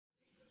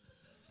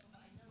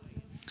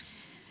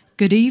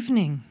Good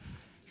evening.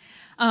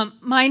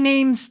 My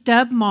name's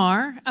Deb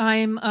Marr.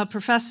 I'm a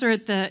professor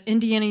at the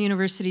Indiana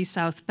University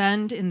South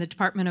Bend in the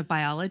Department of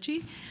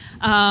Biology.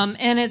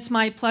 And it's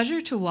my pleasure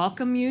to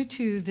welcome you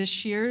to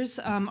this year's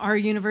Our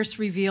Universe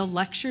Revealed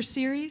lecture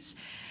series.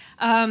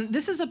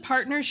 This is a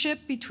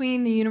partnership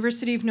between the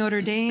University of Notre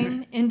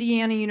Dame,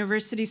 Indiana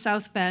University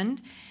South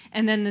Bend,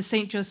 and then the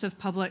St. Joseph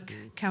Public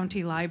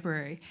County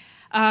Library.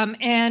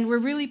 And we're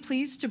really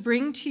pleased to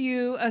bring to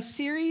you a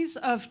series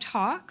of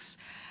talks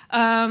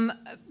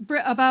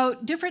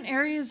about different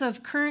areas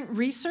of current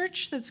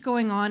research that's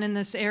going on in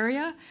this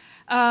area.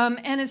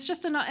 And it's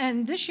just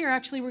and this year,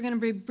 actually, we're going to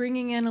be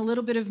bringing in a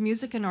little bit of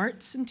music and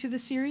arts into the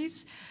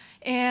series.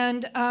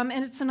 And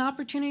it's an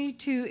opportunity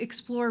to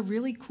explore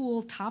really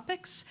cool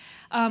topics,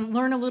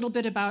 learn a little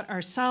bit about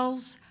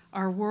ourselves,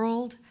 our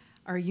world,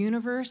 our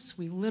universe.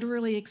 We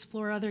literally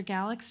explore other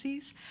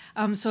galaxies.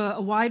 So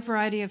a wide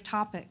variety of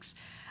topics.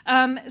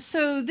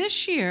 So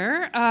this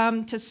year,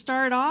 to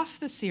start off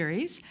the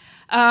series,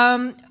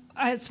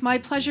 it's my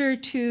pleasure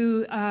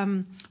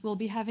to, we'll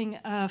be having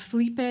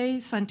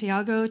Felipe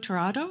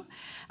Santiago-Tirado,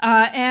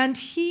 and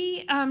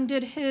he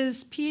did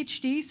his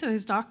PhD, so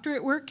his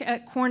doctorate work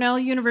at Cornell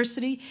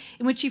University,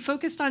 in which he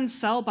focused on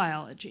cell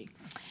biology.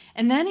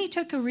 And then he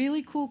took a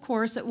really cool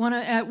course at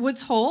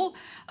Woods Hole,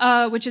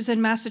 which is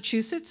in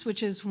Massachusetts,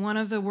 which is one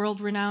of the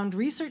world-renowned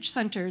research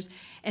centers,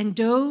 and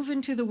dove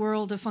into the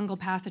world of fungal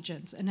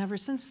pathogens. And ever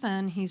since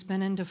then, he's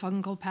been into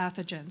fungal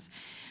pathogens.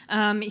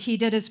 He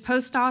did his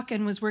postdoc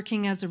and was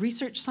working as a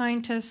research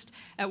scientist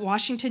at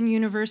Washington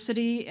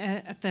University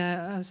at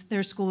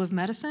their School of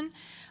Medicine.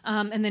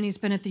 And then he's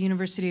been at the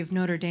University of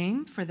Notre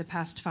Dame for the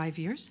past 5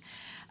 years.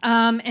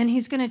 And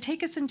he's going to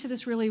take us into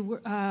this really,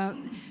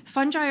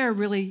 fungi are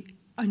really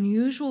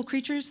unusual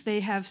creatures. They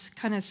have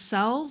kind of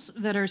cells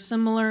that are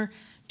similar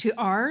to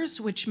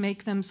ours, which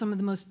make them some of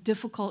the most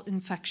difficult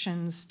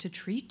infections to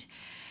treat.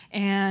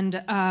 And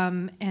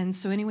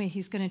so anyway,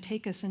 he's going to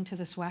take us into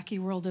this wacky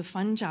world of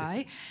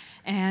fungi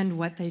and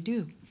what they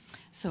do.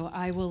 So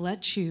I will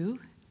let you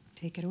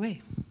take it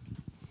away.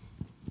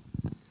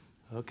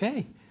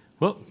 Okay.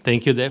 Well,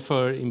 thank you, Deb,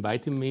 for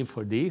inviting me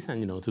for this,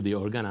 and to the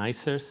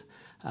organizers.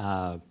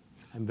 I'm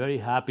very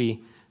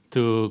happy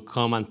to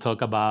come and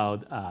talk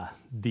about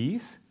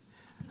this,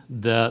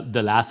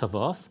 The Last of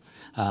Us.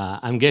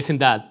 I'm guessing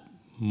that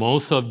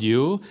most of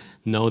you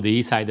know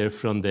this either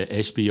from the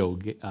HBO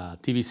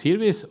TV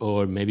series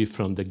or maybe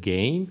from the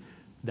game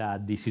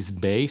that this is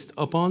based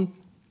upon.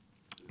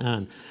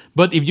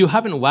 But if you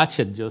haven't watched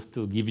it, just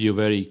to give you a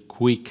very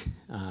quick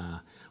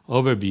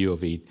overview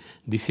of it,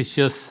 this is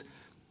just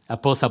a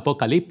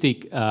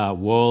post-apocalyptic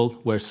world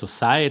where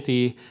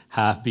society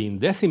has been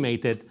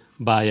decimated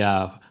by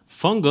a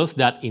fungus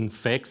that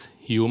infects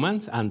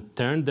humans and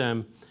turns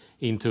them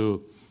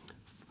into,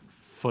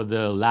 for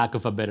the lack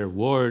of a better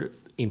word,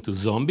 into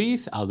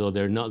zombies, although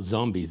they're not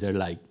zombies, they're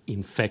like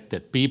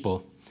infected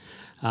people.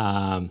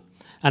 And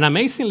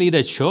amazingly,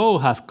 the show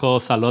has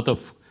caused a lot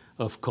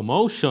of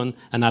commotion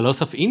and a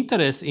lot of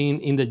interest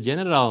in the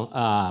general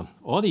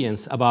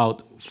audience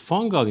about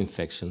fungal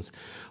infections,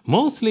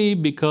 mostly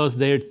because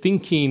they're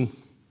thinking,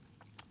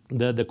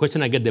 the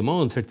question I get the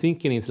most, they're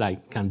thinking is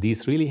like, can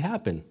this really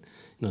happen?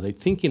 They're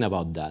thinking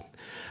about that.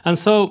 And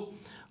so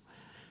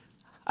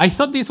I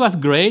thought this was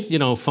great.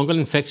 Fungal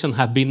infections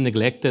have been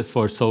neglected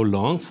for so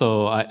long,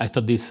 so I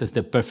thought this is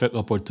the perfect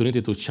opportunity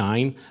to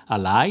shine a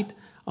light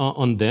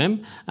on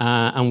them.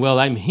 And well,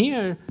 I'm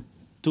here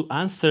to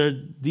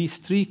answer these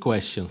three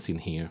questions in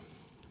here.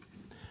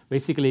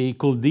 Basically,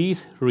 could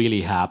this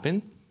really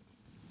happen?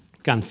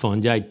 Can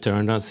fungi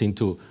turn us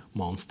into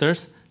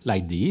monsters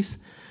like this?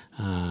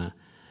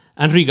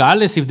 And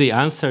regardless if the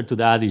answer to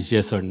that is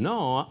yes or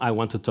no, I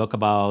want to talk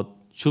about,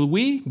 should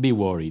we be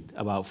worried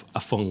about a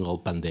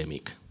fungal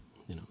pandemic?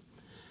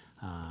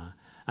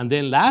 And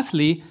then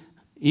lastly,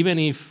 even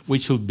if we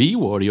should be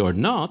worried or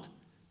not,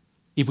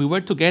 if we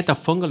were to get a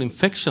fungal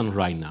infection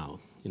right now,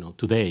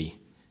 today,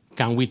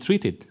 can we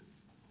treat it?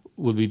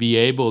 Would we be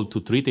able to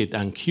treat it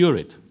and cure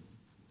it?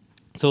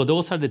 So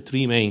those are the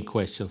three main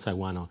questions I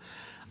want to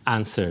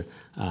answer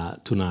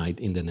tonight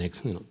in the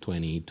next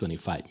 20,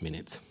 25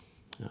 minutes.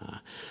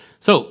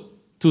 So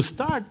to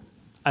start,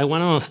 I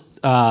want to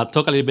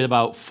talk a little bit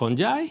about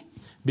fungi,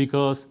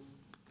 because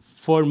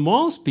for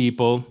most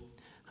people,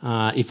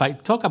 if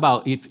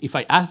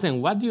I ask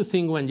them, what do you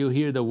think when you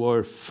hear the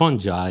word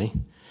fungi,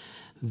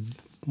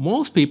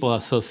 most people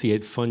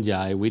associate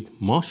fungi with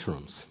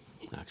mushrooms,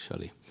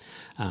 actually.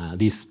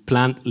 These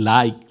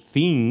plant-like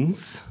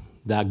things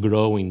that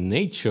grow in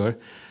nature.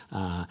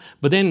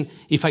 But then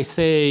if I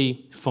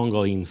say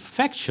fungal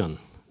infection,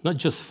 not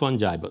just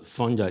fungi, but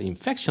fungal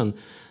infection,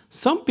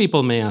 some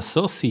people may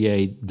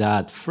associate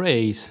that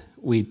phrase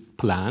with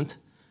plant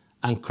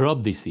and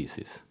crop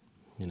diseases.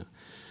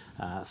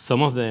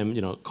 Some of them,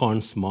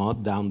 corn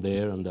smut down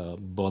there on the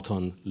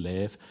bottom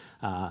left,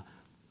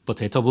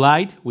 potato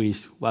blight,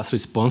 which was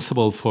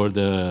responsible for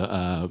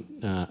the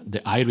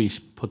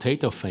Irish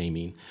potato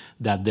famine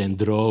that then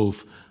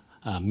drove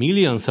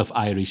millions of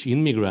Irish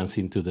immigrants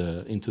into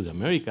the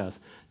Americas.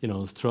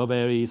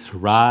 Strawberries,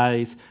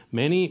 rice,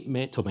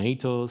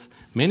 tomatoes.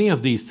 Many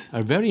of these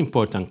are very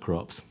important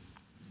crops.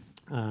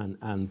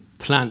 And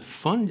fungal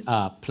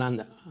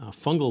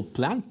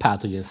plant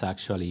pathogens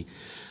actually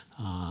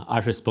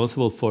are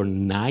responsible for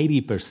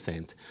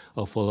 90%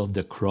 of all of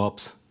the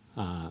crops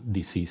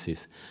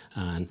diseases.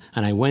 And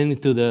I went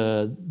into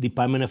the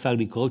Department of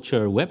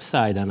Agriculture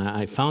website, and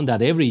I found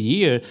that every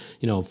year,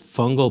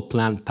 fungal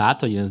plant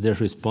pathogens, they're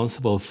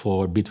responsible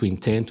for between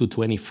 10 to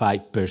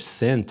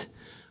 25%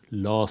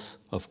 loss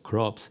of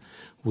crops,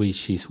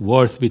 which is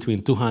worth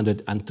between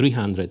 200 and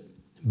 300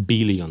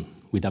 billion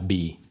with a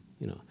B.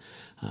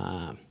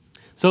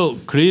 So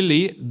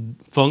clearly,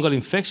 fungal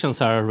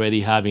infections are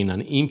already having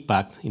an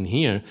impact in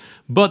here.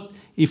 But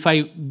if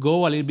I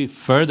go a little bit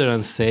further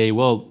and say,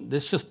 well,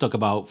 let's just talk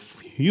about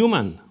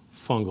human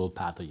fungal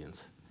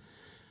pathogens.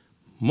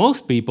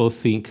 Most people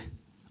think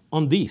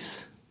on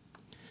these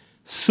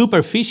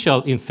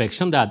superficial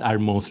infections that are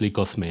mostly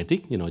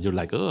cosmetic. You're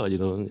like, oh, a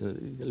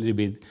little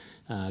bit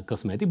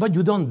cosmetic, but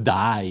you don't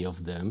die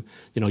of them.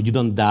 You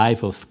don't die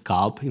of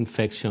scalp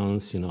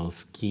infections,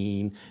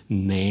 skin,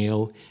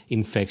 nail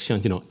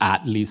infections,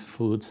 at-least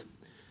foods,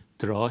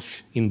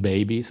 thrush in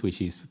babies, which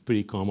is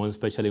pretty common,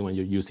 especially when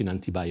you're using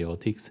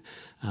antibiotics.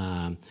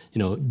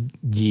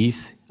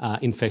 Yeast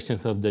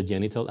infections of the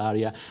genital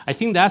area. I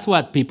think that's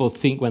what people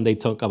think when they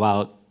talk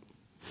about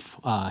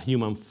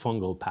human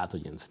fungal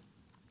pathogens.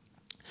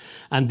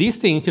 And these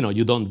things,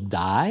 you don't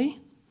die.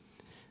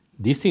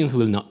 These things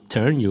will not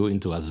turn you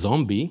into a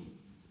zombie.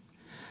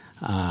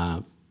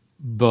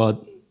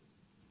 But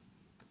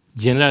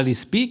generally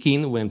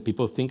speaking, when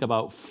people think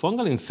about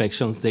fungal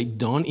infections, they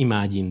don't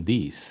imagine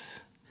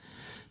these.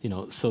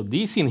 So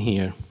this in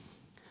here,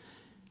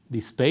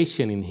 this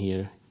patient in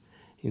here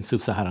in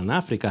sub-Saharan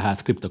Africa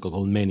has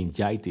cryptococcal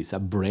meningitis, a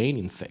brain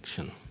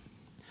infection.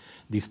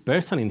 This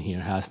person in here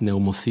has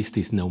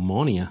pneumocystis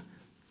pneumonia.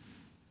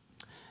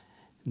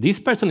 This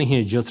person in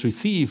here just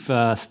received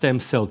a stem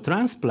cell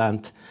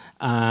transplant,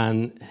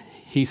 and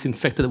he's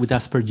infected with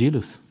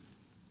Aspergillus.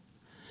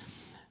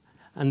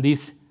 And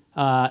this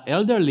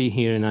elderly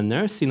here in a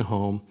nursing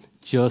home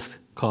just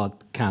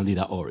caught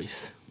Candida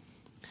auris.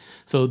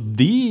 So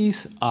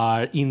these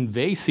are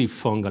invasive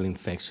fungal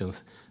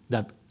infections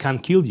that can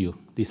kill you.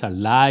 These are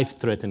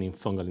life-threatening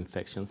fungal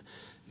infections.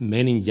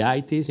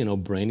 Meningitis,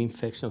 brain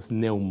infections,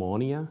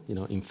 pneumonia,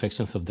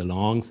 infections of the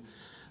lungs.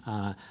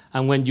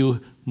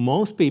 And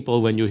most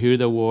people, when you hear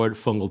the word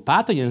fungal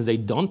pathogens, they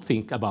don't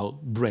think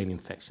about brain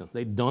infections.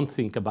 They don't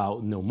think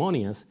about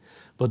pneumonias,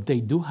 but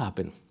they do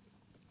happen.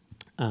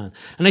 And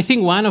I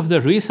think one of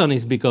the reasons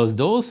is because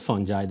those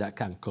fungi that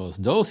can cause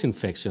those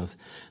infections,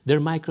 they're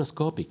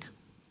microscopic.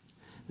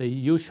 They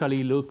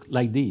usually look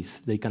like this.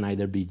 They can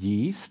either be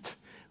yeast,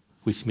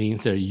 which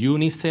means they're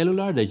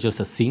unicellular, they're just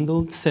a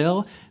single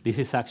cell. This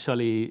is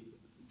actually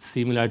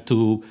similar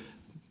to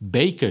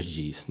baker's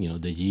yeast,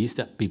 the yeast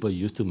that people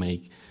use to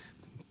make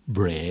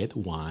bread,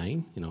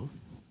 wine,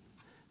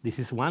 This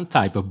is one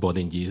type of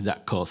body yeast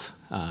that cause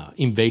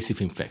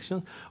invasive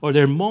infection. Or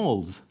they're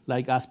molds,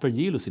 like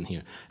Aspergillus in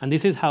here. And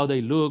this is how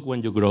they look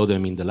when you grow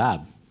them in the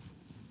lab.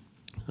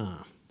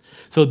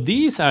 So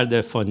these are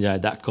the fungi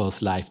that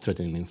cause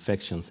life-threatening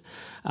infections.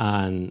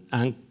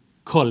 And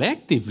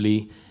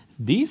collectively,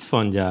 these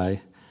fungi,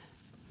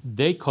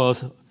 they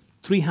cause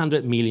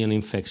 300 million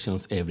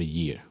infections every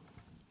year.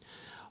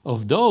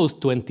 Of those,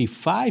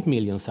 25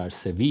 million are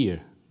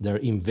severe. They're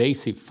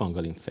invasive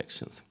fungal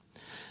infections.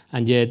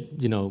 And yet,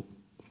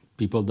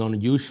 people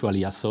don't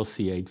usually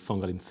associate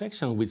fungal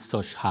infection with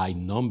such high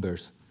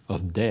numbers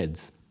of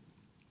deaths.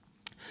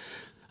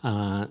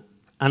 And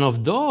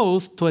of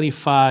those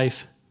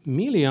 25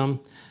 million,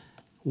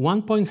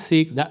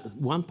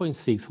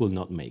 1.6 will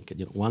not make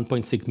it.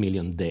 1.6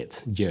 million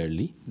deaths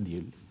yearly.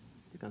 You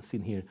can see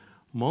here,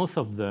 most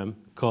of them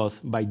caused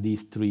by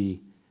these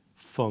three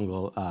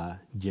fungal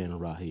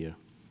genera here.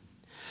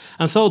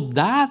 And so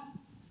that,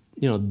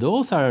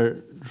 those are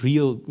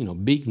real,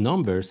 big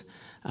numbers,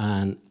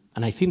 and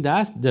I think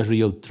that's the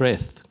real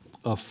threat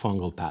of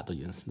fungal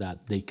pathogens,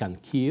 that they can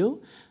kill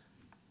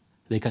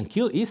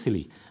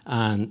easily,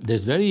 and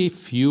there's very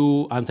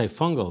few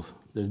antifungals,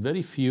 there's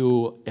very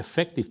few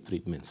effective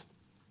treatments.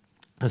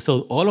 And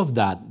so all of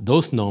that,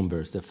 those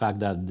numbers, the fact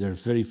that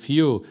there's very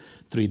few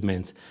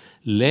treatments,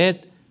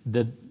 led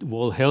the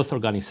World Health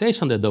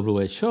Organization, the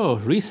WHO,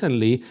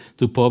 recently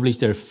to publish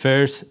their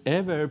first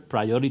ever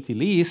priority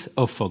list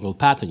of fungal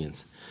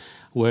pathogens,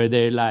 where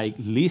they're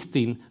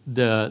listing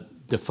the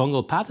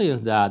fungal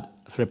pathogens that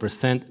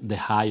represent the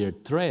higher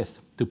threat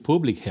to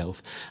public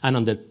health. And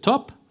on the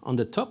top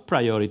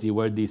priority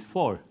were these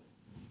four: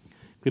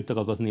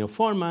 Cryptococcus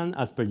neoformans,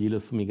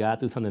 Aspergillus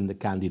fumigatus, and then the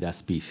Candida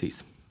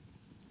species.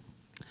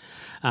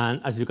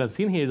 And as you can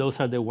see here, those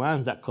are the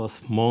ones that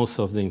cause most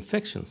of the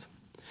infections.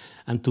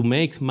 And to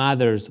make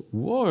matters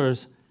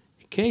worse,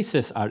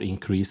 cases are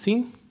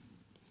increasing.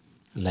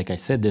 Like I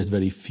said, there's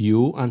very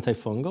few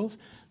antifungals.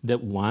 The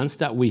ones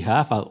that we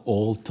have are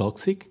all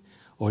toxic,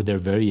 or they're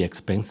very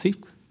expensive.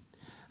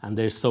 And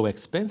they're so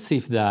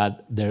expensive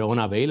that they're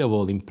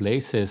unavailable in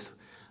places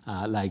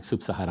like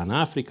Sub-Saharan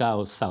Africa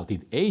or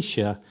Southeast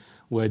Asia,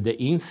 where the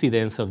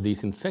incidence of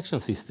these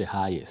infections is the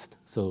highest.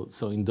 So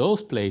in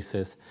those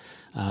places,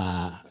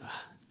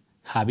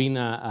 having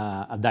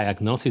a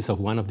diagnosis of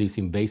one of these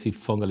invasive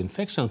fungal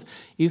infections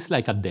is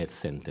like a death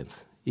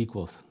sentence,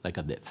 equals like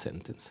a death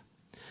sentence.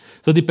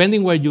 So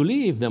depending where you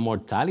live, the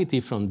mortality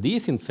from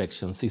these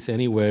infections is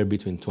anywhere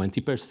between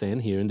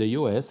 20% here in the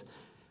US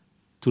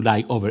to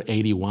like over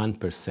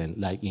 81%,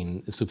 like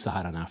in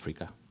Sub-Saharan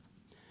Africa.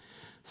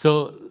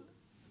 So,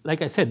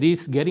 like I said,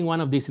 getting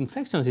one of these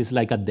infections is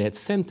like a death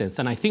sentence.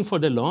 And I think for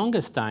the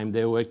longest time,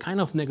 they were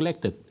kind of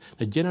neglected.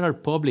 The general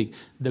public,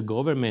 the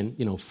government,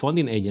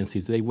 funding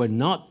agencies, they were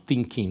not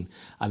thinking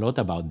a lot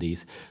about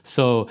this.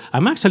 So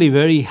I'm actually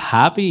very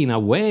happy in a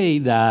way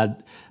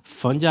that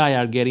fungi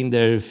are getting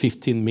their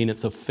 15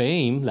 minutes of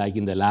fame, like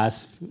in the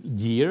last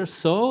year or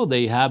so.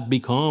 They have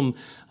become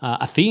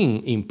a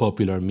thing in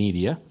popular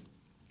media,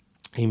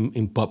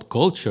 in pop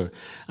culture.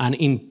 And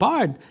in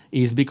part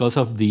is because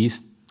of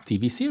this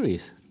TV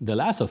series, The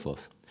Last of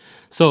Us.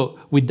 So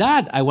with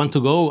that, I want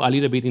to go a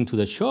little bit into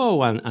the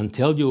show and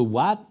tell you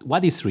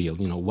what is real,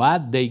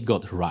 what they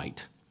got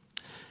right.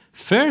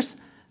 First,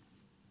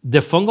 the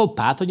fungal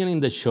pathogen in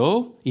the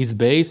show is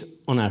based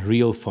on a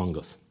real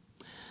fungus.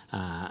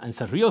 And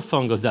it's a real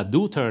fungus that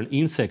do turn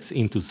insects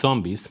into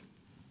zombies.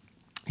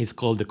 It's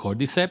called the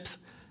Cordyceps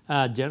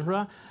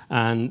genera,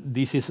 and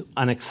this is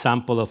an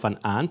example of an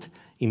ant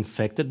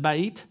infected by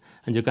it.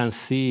 And you can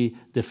see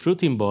the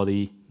fruiting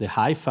body, the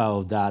hypha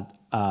of that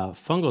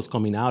fungus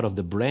coming out of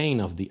the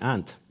brain of the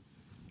ant.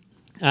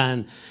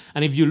 And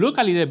if you look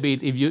a little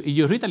bit, if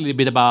you read a little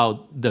bit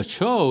about the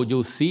show,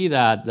 you'll see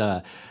that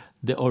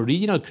the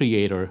original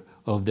creator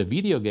of the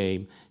video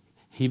game,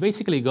 he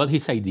basically got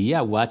his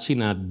idea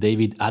watching a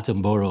David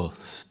Attenborough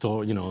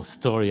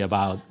story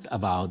about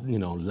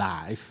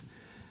life,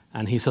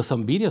 and he saw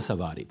some videos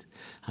about it.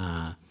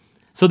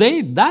 So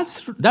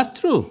that's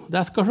true,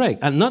 that's correct,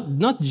 and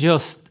not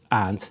just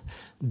ants.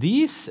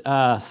 These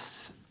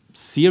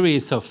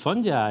series of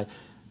fungi,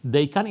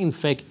 they can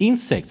infect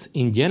insects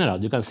in general.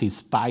 You can see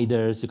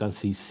spiders, you can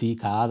see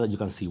cicadas, you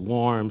can see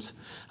worms.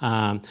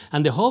 And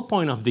the whole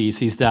point of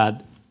this is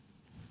that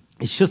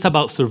it's just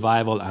about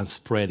survival and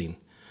spreading.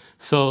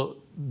 So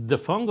the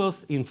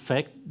fungus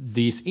infect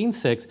these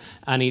insects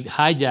and it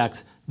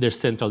hijacks their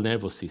central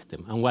nervous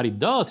system. And what it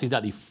does is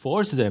that it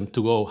forces them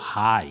to go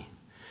high.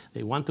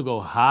 They want to go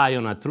high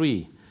on a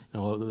tree. They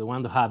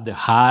want to have the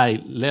high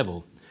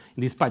level.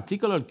 In this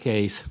particular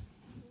case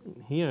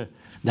here,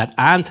 that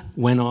ant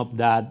went up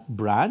that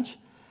branch,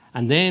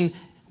 and then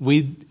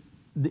with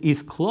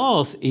its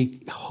claws,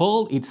 it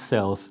holds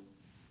itself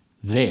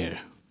there.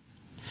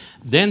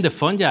 Then the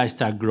fungi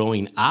start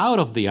growing out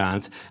of the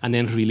ants and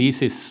then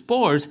releases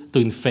spores to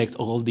infect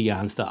all the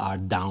ants that are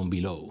down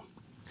below.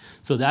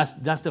 So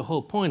that's the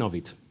whole point of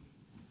it.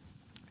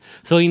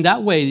 So in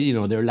that way,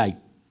 they're like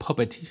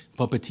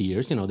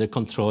puppeteers, they're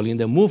controlling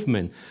the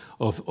movement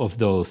of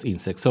those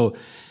insects. So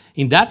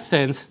in that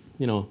sense,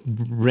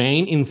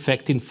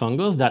 brain-infecting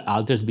fungus that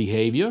alters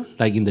behavior,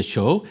 like in the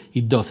show,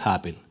 it does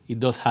happen. It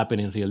does happen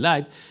in real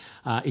life.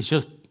 It's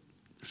just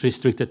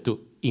restricted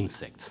to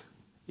insects.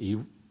 It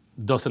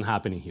doesn't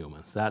happen in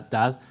humans.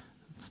 That's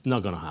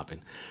not going to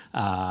happen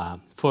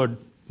for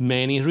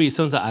many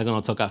reasons that I'm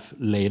going to talk of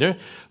later,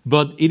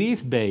 but it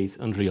is based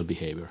on real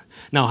behavior.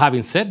 Now,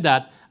 having said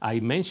that, I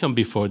mentioned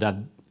before that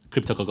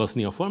Cryptococcus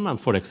neoformans,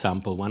 for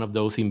example, one of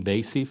those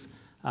invasive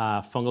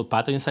fungal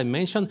pathogens I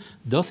mentioned,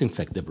 does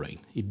infect the brain.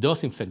 It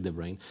does infect the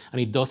brain,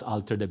 and it does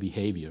alter the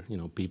behavior.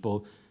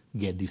 People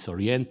get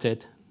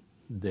disoriented.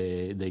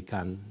 They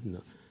can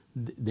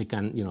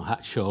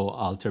show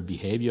altered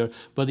behavior,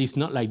 but it's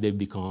not like they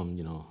become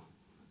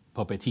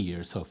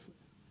puppeteers of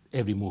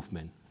every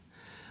movement.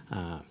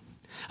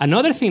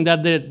 Another thing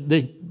that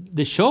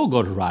the show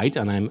got right,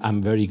 and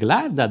I'm very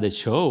glad that the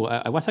show,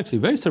 I was actually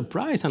very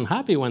surprised and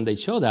happy when they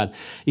showed that,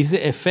 is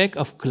the effect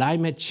of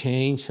climate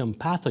change on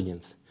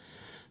pathogens.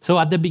 So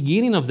at the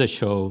beginning of the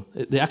show,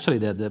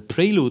 the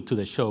prelude to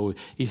the show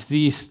is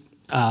this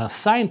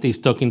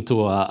scientist talking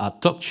to a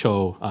talk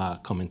show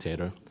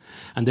commentator.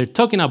 And they're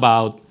talking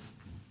about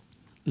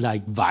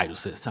like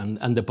viruses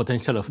and the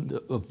potential of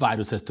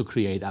viruses to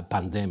create a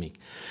pandemic.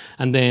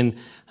 And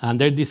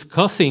they're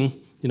discussing,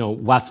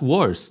 what's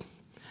worse.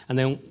 And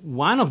then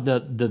one of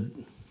the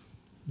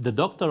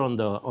doctor on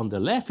the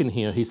left in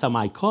here, he's a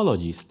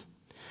mycologist.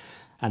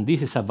 And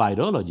this is a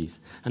virologist.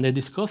 And they're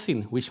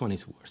discussing which one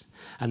is worse.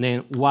 And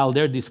then while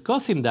they're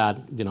discussing that,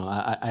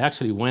 I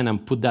actually went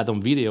and put that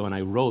on video and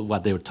I wrote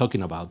what they were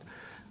talking about.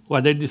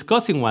 While they're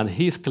discussing one,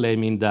 he's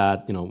claiming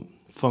that,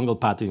 fungal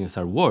pathogens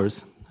are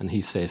worse. And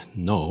he says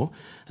no.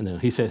 And then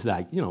he says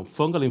that,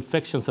 fungal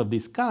infections of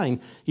this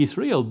kind is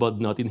real, but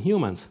not in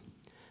humans.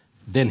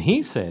 Then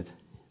he said,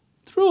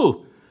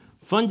 true,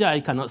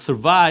 fungi cannot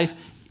survive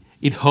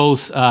if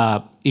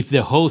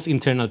the host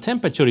internal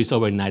temperature is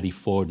over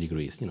 94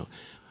 degrees.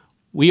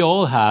 We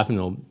all have,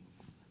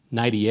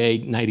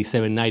 98,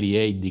 97,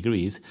 98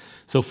 degrees.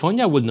 So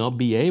fungi will not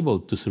be able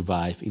to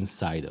survive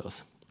inside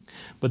us.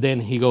 But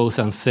then he goes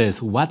and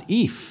says, what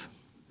if?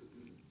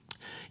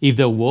 If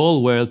the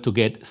world were to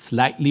get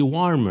slightly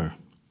warmer,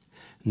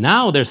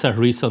 now there's a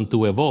reason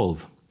to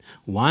evolve.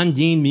 One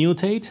gene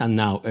mutates, and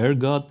now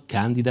ergot,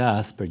 candida,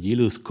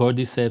 aspergillus,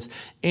 cordyceps,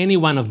 any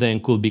one of them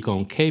could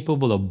become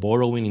capable of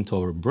burrowing into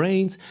our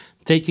brains,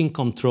 taking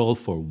control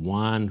for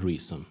one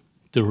reason,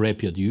 to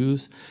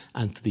reproduce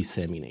and to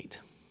disseminate.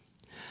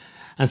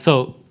 And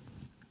so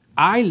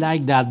I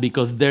like that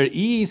because there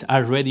is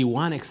already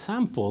one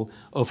example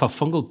of a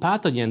fungal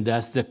pathogen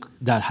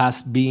that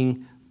has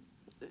been,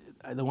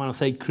 I don't want to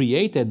say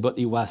created, but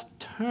it was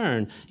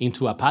turned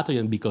into a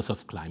pathogen because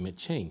of climate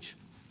change.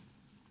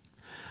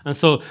 And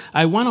so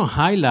I want to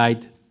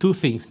highlight two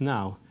things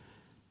now.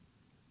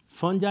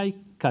 Fungi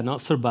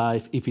cannot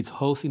survive if its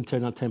host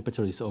internal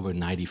temperature is over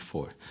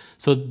 94.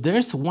 So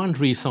there's one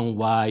reason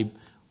why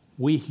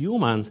we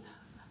humans,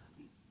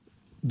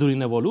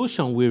 during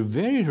evolution, we're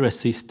very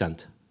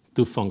resistant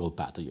to fungal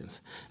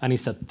pathogens, and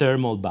it's a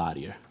thermal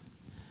barrier.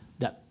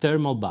 That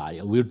thermal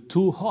barrier, we're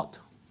too hot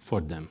for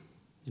them.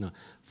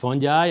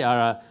 Fungi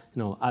are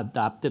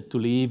adapted to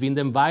live in the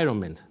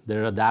environment.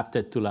 They're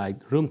adapted to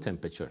like room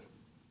temperature.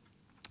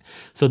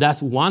 So that's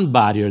one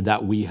barrier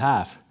that we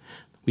have.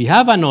 We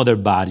have another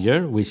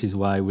barrier, which is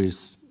why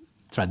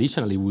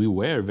traditionally we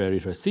were very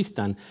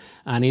resistant,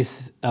 and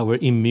it's our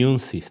immune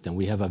system.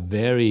 We have a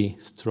very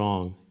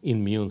strong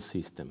immune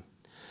system.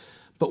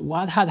 But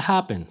what had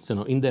happened?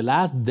 So in the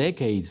last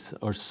decades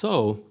or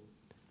so,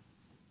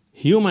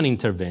 human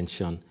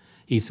intervention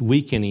is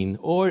weakening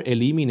or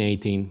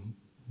eliminating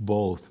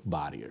both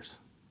barriers.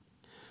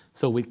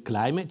 So with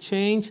climate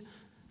change,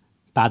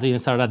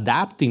 pathogens are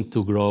adapting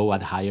to grow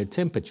at higher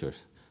temperatures.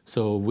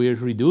 So we're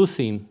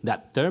reducing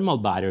that thermal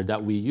barrier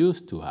that we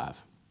used to have.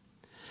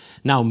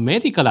 Now,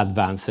 medical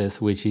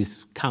advances, which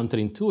is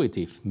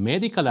counterintuitive,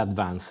 medical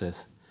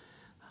advances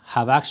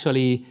have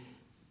actually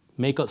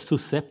make us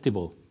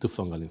susceptible to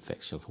fungal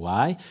infections.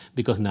 Why?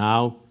 Because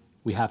now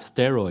we have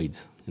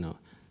steroids.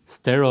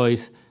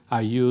 Steroids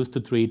are used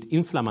to treat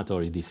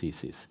inflammatory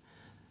diseases.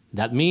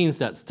 That means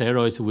that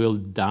steroids will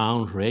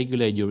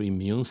down-regulate your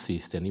immune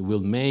system. It will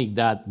make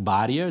that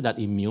barrier, that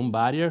immune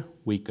barrier,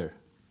 weaker.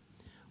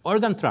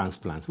 Organ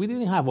transplants. We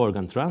didn't have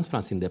organ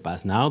transplants in the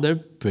past. Now they're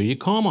pretty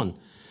common.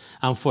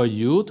 And for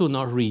you to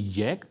not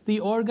reject the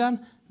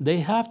organ,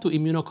 they have to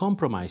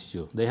immunocompromise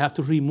you. They have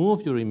to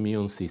remove your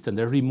immune system.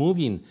 They're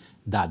removing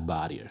that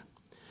barrier.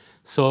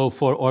 So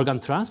for organ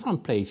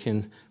transplant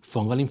patients,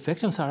 fungal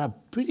infections are a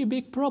pretty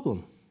big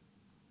problem.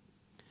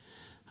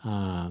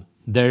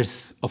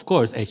 There's, of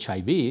course,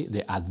 HIV,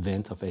 the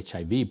advent of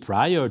HIV.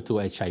 Prior to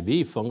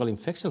HIV, fungal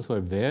infections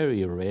were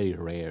very, very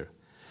rare.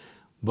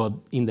 But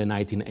in the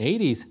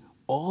 1980s,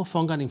 all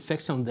fungal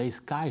infections, they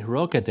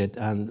skyrocketed,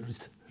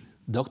 and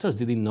doctors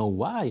didn't know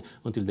why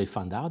until they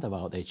found out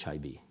about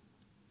HIV.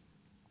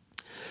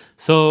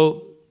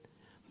 So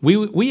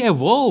we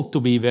evolved to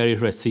be very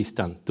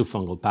resistant to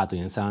fungal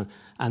pathogens,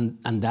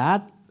 and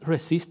that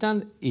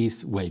resistance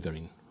is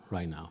wavering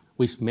right now,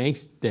 which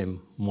makes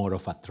them more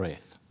of a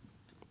threat.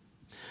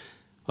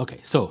 Okay,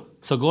 so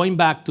going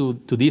back to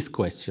these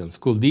questions,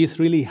 could this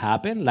really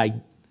happen, like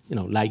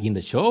in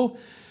the show?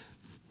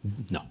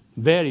 No,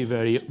 very,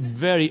 very,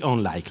 very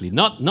unlikely.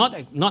 Not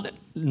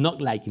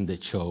like in the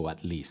show,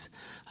 at least.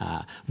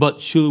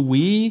 But should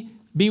we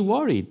be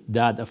worried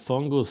that a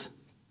fungus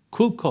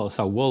could cause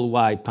a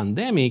worldwide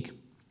pandemic?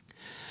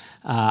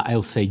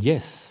 I'll say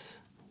yes.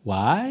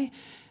 Why?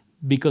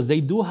 Because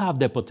they do have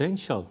the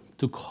potential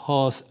to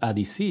cause a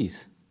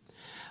disease,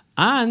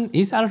 and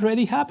it's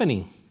already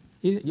happening.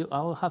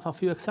 I'll have a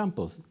few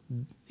examples.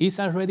 It's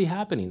already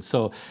happening.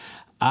 So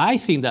I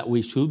think that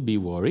we should be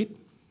worried.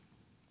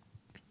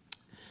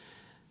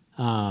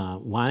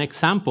 One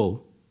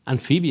example,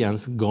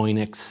 amphibians going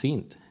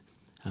extinct.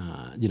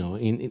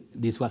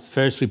 This was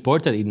first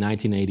reported in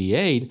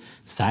 1988.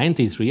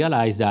 Scientists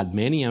realized that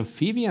many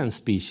amphibian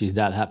species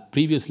that have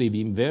previously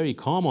been very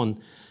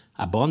common,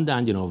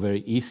 abundant,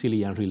 very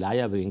easily and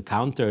reliably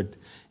encountered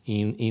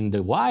in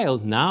the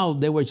wild, now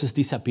they were just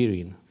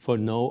disappearing for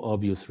no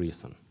obvious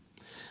reason.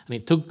 And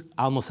it took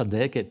almost a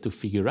decade to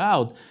figure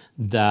out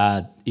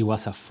that it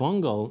was a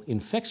fungal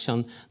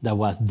infection that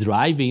was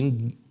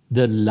driving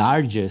the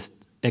largest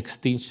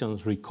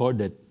extinctions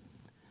recorded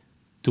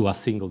to a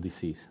single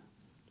disease.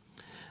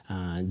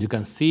 You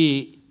can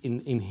see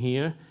in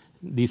here,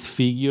 this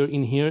figure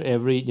in here,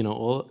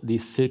 all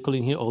this circle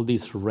in here, all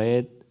these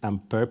red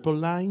and purple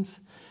lines,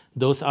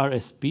 those are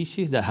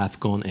species that have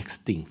gone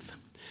extinct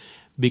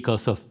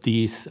because of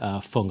this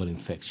fungal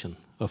infection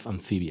of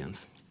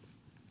amphibians.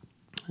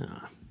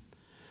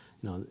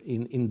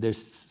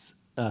 There's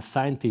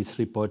scientists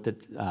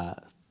reported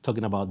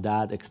talking about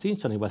that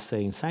extinction. It was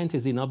saying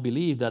scientists did not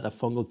believe that a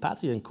fungal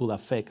pathogen could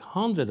affect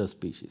hundreds of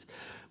species.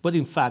 But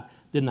in fact,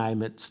 the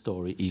nightmare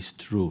story is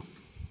true.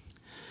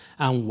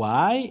 And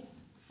why?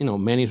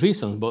 Many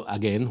reasons, but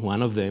again,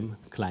 one of them,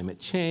 climate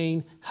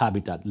change,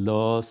 habitat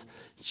loss,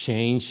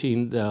 change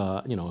in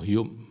the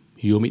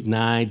humid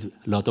nights,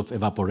 a lot of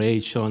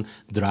evaporation,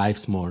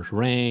 drives more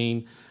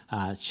rain,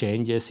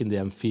 changes in the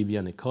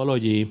amphibian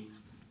ecology.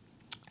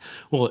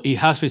 Well, it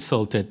has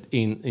resulted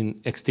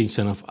in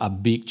extinction of a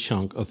big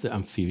chunk of the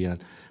amphibian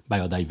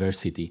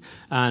biodiversity.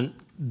 And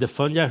the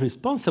fungi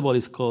responsible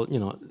is called,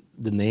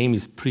 the name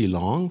is pretty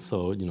long,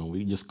 so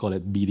we just call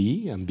it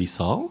BD and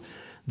Bisol.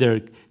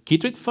 They're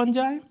chytrid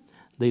fungi.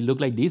 They look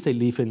like this. They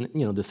live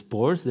in the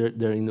spores.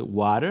 They're in the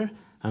water.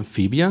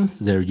 Amphibians,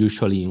 they're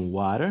usually in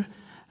water.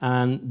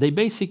 And they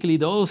basically,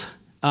 those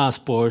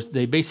spores,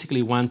 they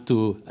basically want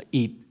to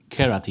eat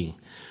keratin,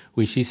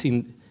 which is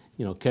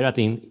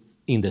keratin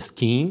in the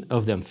skin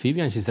of the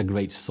amphibians is a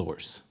great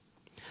source.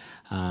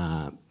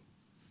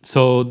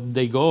 So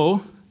they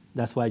go,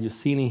 that's why you're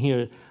seeing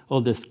here,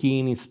 all the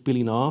skin is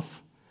peeling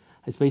off.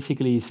 It's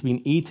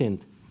been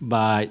eaten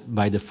by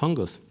the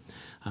fungus.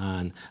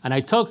 And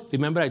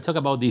remember I talked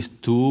about these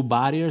two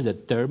barriers, the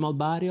thermal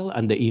barrier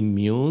and the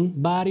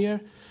immune barrier.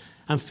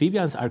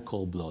 Amphibians are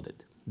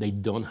cold-blooded. They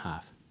don't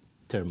have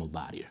thermal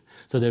barrier.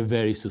 So they're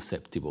very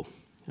susceptible.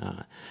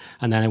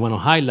 And then I want to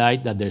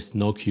highlight that there's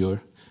no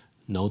cure,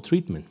 no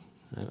treatment.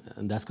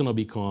 And that's going to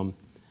become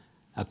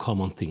a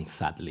common thing,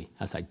 sadly,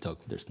 as I talk.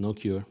 There's no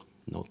cure,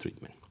 no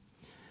treatment.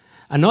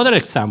 Another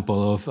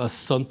example of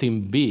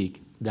something big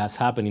that's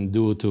happening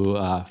due to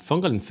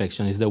fungal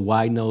infection is the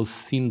white nose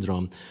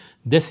syndrome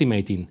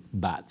decimating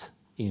bats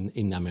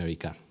in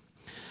America.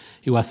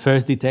 It was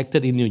first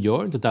detected in New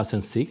York in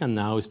 2006, and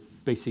now it's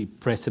basically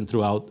present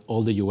throughout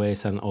all the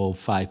US and all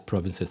 5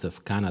 provinces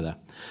of Canada.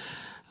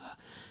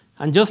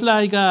 And just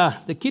like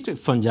the chytrid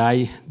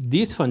fungi,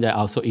 this fungi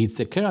also eats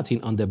the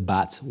keratin on the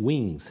bat's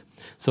wings.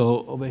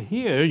 So over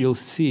here, you'll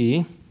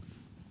see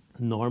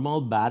normal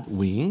bat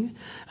wing,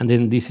 and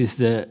then this is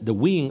the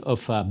wing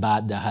of a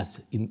bat that has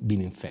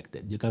been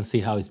infected. You can see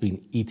how it's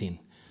been eating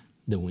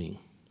the wing.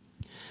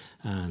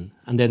 And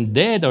then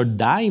dead or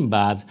dying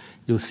bats,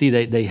 you'll see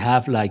that they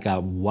have like a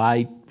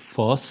white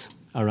fuzz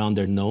around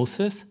their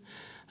noses,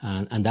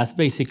 and that's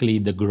basically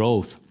the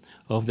growth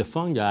of the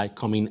fungi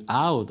coming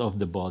out of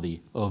the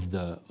body of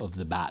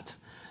the bat.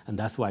 And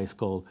that's why it's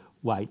called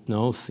white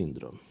nose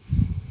syndrome.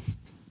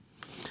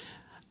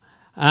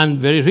 And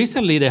very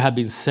recently, there have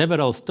been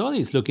several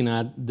studies looking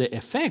at the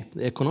effect,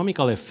 the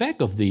economical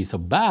effect of these,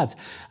 of bats,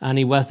 and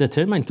it was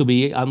determined to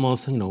be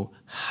almost,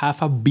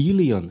 $500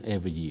 million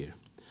every year.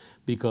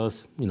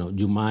 Because,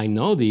 you might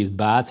know these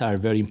bats are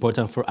very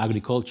important for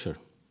agriculture.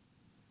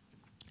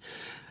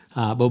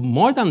 But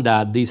more than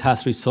that, this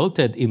has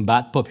resulted in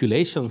bat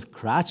populations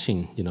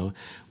crashing,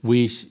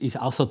 which is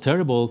also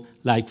terrible,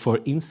 like for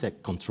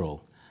insect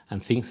control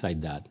and things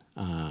like that.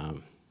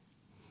 And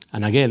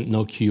again,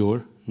 no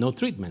cure, no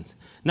treatment.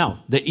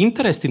 Now, the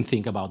interesting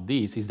thing about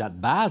this is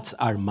that bats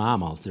are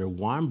mammals. They're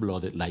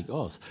warm-blooded like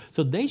us.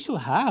 So they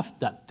should have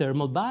that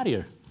thermal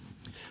barrier.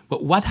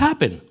 But what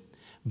happened?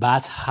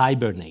 Bats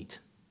hibernate.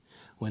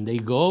 When they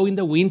go in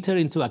the winter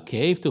into a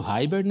cave to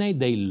hibernate,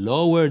 they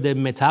lower their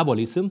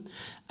metabolism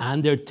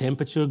and their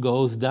temperature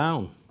goes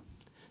down.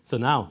 So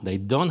now they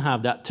don't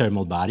have that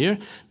thermal barrier.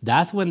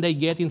 That's when they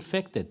get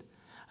infected.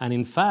 And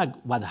in fact,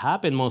 what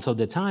happened most of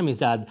the time is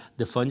that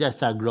the fungi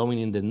start growing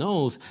in the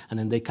nose, and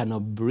then they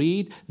cannot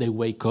breathe. They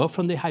wake up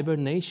from the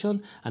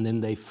hibernation, and then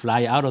they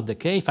fly out of the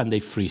cave, and they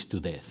freeze to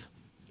death.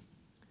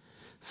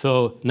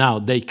 So now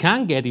they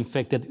can get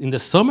infected in the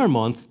summer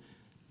month.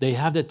 They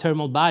have the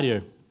thermal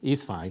barrier.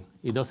 It's fine.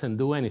 It doesn't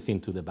do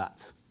anything to the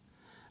bats.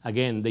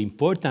 Again, the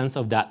importance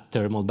of that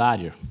thermal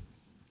barrier.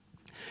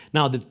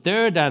 Now, the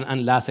third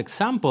and last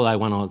example I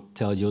want to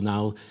tell you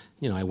now,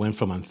 I went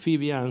from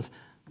amphibians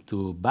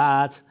to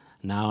bats,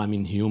 now I'm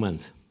in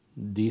humans.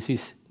 This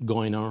is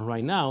going on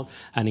right now,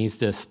 and it's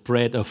the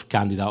spread of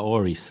Candida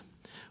auris,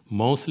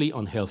 mostly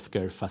on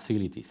healthcare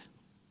facilities.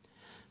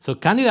 So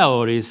Candida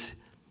auris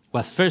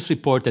was first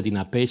reported in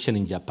a patient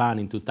in Japan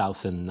in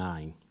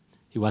 2009.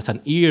 It was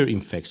an ear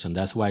infection.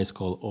 That's why it's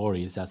called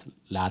auris. That's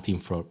Latin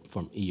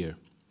from ear.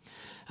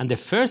 And the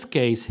first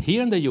case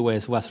here in the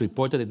US was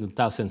reported in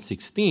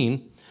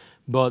 2016,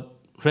 but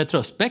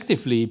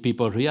retrospectively,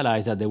 people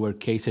realized that there were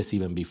cases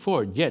even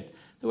before, yet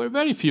there were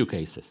very few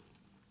cases.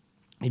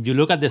 If you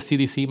look at the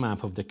CDC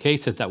map of the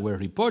cases that were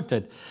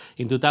reported,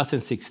 in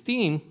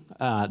 2016,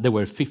 there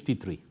were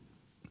 53.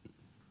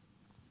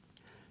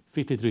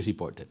 53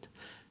 reported.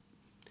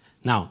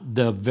 Now,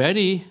 the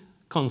very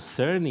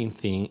concerning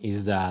thing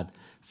is that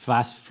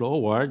fast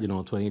forward,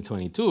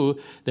 2022,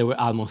 there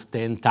were almost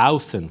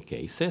 10,000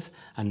 cases,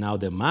 and now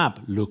the map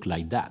looked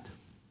like that.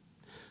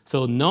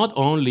 So not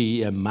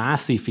only a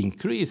massive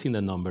increase in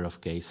the number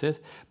of cases,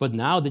 but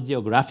now the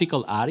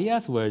geographical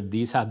areas where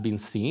these have been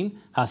seen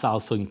has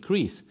also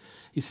increased.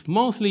 It's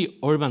mostly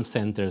urban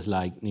centers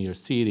like New York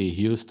City,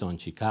 Houston,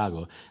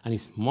 Chicago, and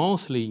it's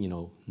mostly,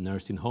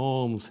 nursing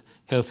homes,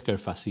 healthcare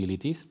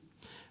facilities.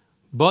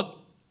 But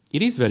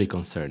it is very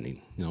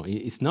concerning.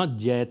 It's not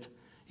yet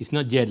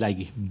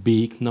like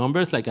big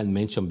numbers like I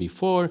mentioned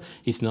before.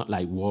 It's not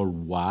like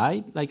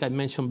worldwide like I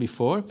mentioned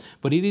before,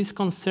 but it is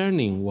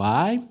concerning.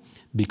 Why?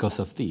 Because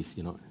of this.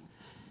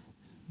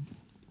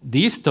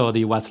 this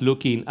study was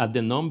looking at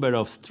the number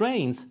of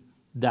strains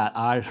that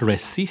are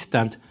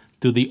resistant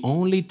to the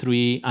only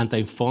 3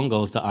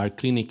 antifungals that are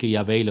clinically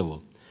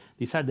available.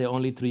 These are the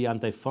only 3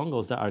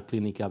 antifungals that are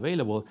clinically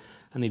available.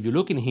 And if you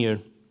look in here,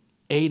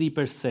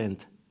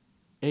 80%,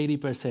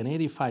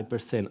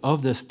 85%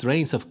 of the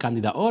strains of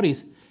Candida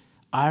auris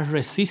are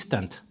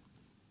resistant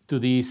to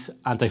these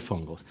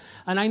antifungals.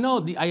 And I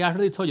know, I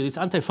already told you, these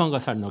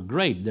antifungals are not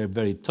great. They're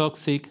very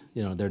toxic,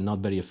 they're not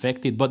very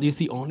effective, but it's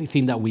the only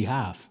thing that we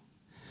have.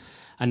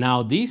 And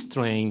now this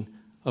strain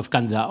of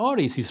Candida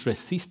auris is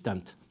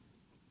resistant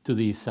to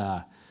these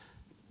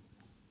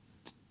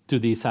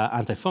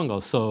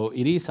antifungals. So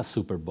it is a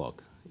superbug.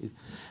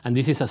 And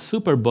this is a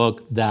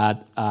superbug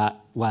that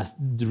was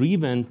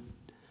driven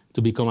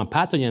to become a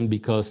pathogen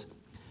because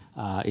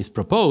it's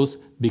proposed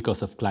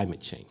because of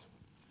climate change.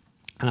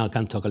 And I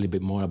can talk a little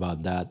bit more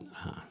about that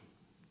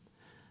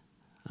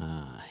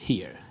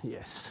here,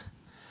 yes.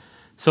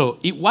 So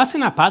it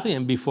wasn't a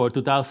pathogen before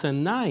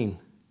 2009.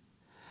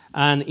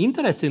 And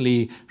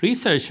interestingly,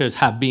 researchers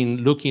have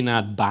been looking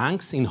at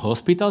banks in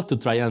hospitals to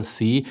try and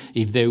see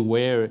if there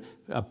were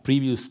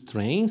previous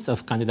strains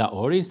of Candida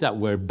auris that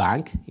were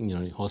banked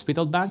in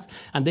hospital banks.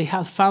 And they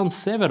have found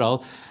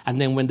several.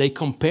 And then when they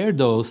compare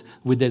those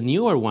with the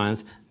newer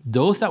ones,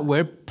 those that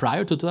were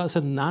prior to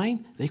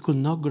 2009, they could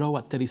not grow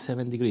at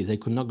 37 degrees. They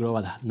could not grow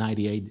at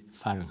 98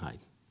 Fahrenheit.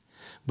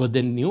 But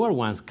the newer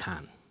ones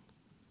can.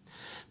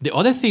 The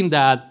other thing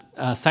that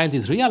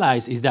scientists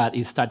realized is that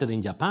it started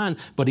in Japan,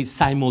 but it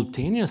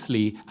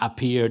simultaneously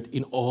appeared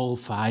in all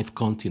 5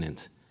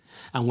 continents.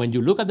 And when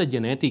you look at the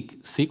genetic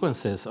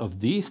sequences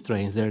of these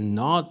strains, they're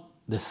not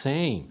the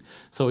same.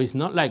 So it's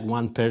not like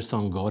one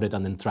person got it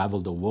and then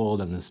traveled the world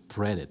and then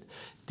spread it.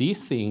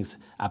 These things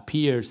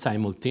appear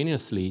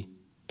simultaneously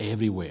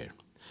everywhere.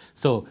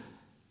 So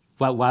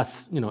what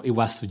was, it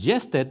was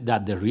suggested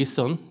that the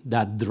reason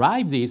that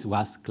drive this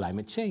was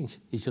climate change.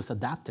 It's just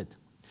adapted.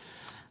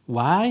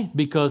 Why?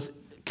 Because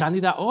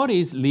Candida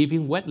auris live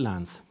in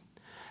wetlands.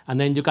 And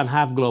then you can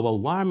have global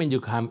warming, you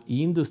can have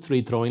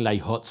industry throwing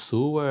like hot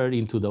sewer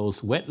into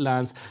those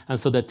wetlands, and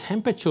so the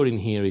temperature in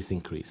here is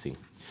increasing.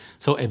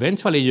 So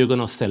eventually you're going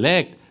to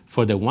select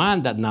for the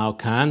one that now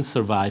can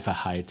survive a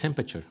higher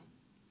temperature.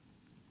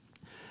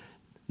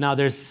 Now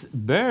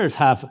birds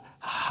have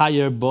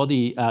higher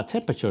body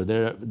temperature.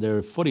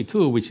 They're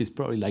 42, which is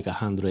probably like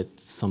 100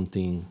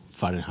 something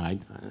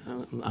Fahrenheit.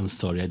 I'm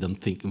sorry, I don't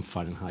think in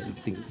Fahrenheit.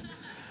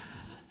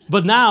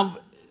 But now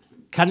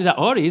Candida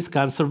auris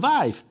can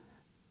survive.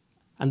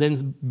 And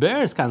then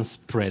birds can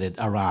spread it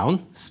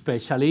around,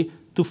 especially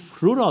to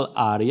rural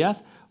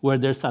areas where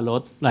there's a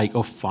lot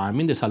of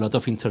farming, there's a lot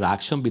of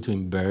interaction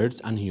between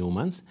birds and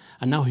humans,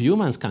 and now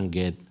humans can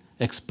get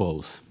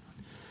exposed.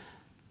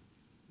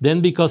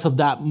 Then because of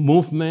that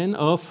movement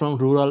from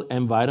rural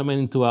environment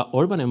into an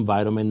urban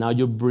environment, now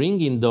you're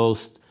bringing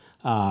those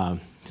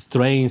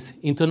strains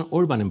into an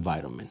urban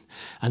environment.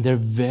 And they're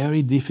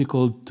very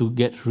difficult to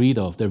get rid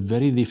of. They're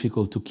very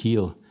difficult to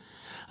kill.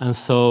 And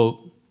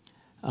so,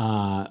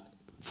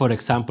 for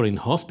example, in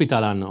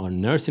hospital or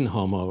nursing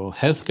home or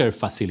healthcare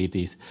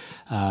facilities,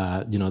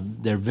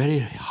 they're very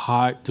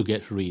hard to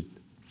get rid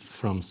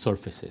from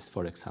surfaces,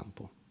 for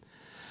example.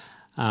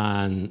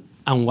 And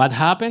what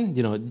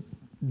happened?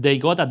 They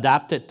got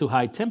adapted to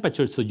high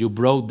temperatures, so you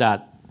broke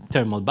that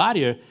thermal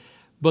barrier.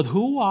 But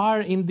who are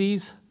in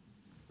this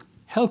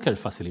healthcare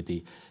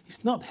facility?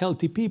 It's not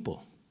healthy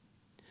people.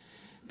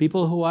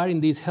 People who are in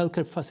these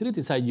healthcare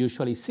facilities are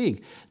usually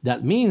sick.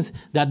 That means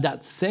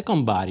that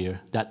second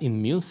barrier, that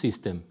immune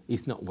system,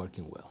 is not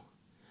working well.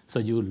 So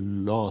you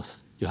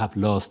have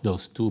lost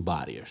those 2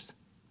 barriers.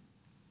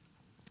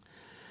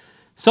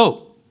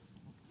 So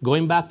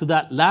going back to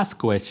that last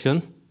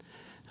question,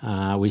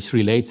 which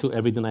relates to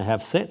everything I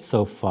have said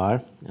so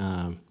far,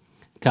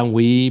 should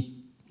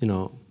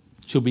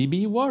we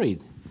be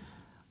worried?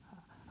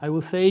 I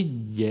will say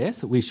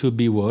yes, we should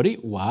be worried.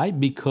 Why?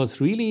 Because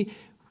really,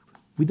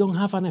 we don't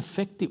have an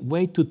effective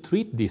way to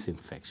treat these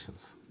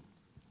infections.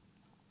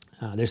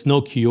 There's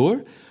no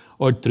cure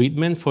or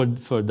treatment for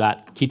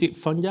that chytid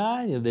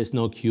fungi. There's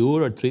no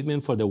cure or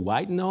treatment for the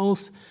white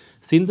nose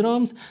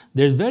syndromes.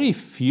 There's very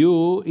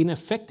few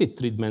ineffective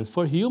treatments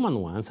for human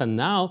ones, and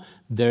now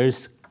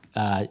there's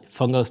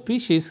fungal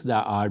species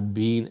that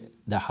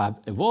have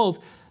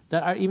evolved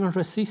that are even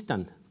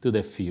resistant to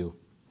the few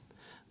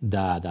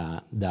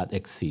that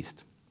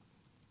exist.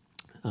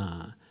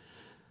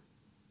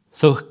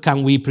 So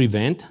can we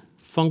prevent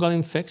fungal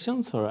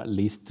infections, or at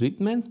least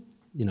treatment?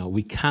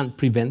 We can't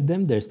prevent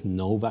them. There's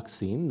no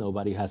vaccine.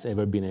 Nobody has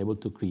ever been able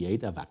to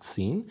create a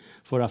vaccine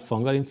for a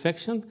fungal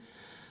infection.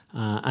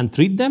 And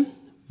treat them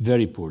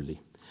very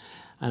poorly.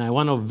 And I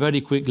want to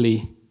very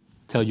quickly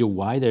tell you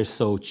why they're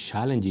so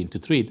challenging to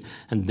treat.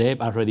 And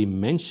Deb already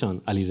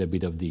mentioned a little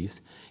bit of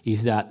this,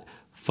 is that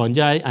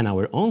fungi and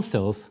our own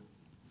cells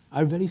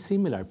are very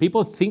similar.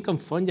 People think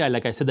of fungi,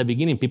 like I said at the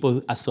beginning,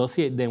 people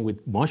associate them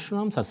with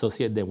mushrooms,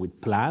 associate them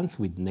with plants,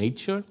 with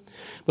nature.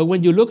 But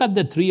when you look at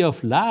the tree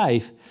of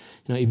life,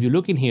 if you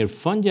look in here,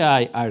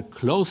 fungi are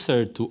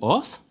closer to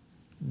us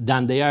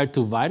than they are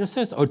to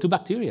viruses or to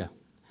bacteria.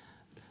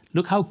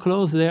 Look how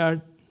close they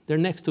are. They're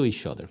next to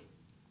each other.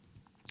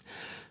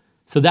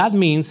 So that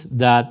means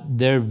that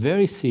they're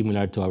very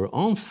similar to our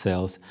own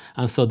cells,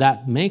 and so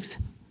that makes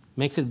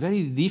it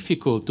very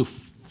difficult to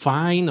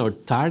find or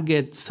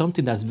target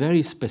something that's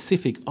very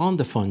specific on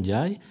the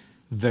fungi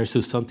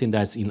versus something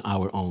that's in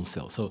our own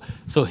cells.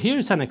 So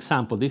here's an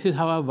example. This is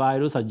how a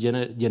virus, a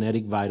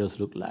genetic virus,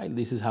 look like.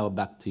 This is how a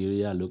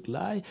bacteria look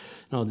like.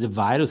 The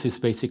virus is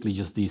basically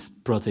just this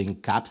protein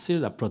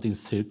capsid, a protein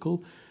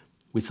circle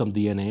with some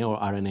DNA or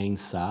RNA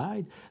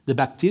inside. The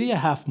bacteria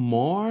have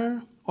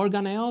more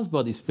organelles,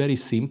 but it's very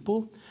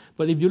simple.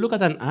 But if you look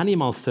at an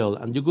animal cell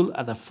and you look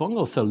at a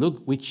fungal cell,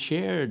 look, we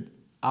shared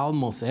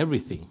almost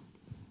everything.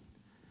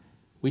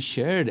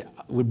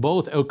 We're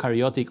both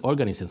eukaryotic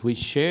organisms. We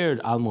shared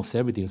almost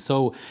everything.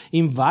 So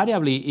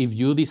invariably, if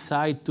you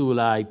decide to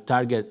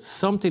target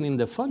something in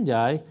the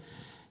fungi,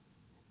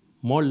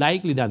 more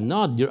likely than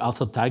not, you're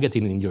also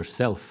targeting in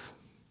yourself.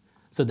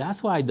 So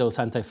that's why those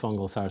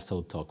antifungals are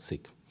so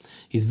toxic.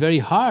 It's very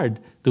hard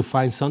to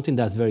find something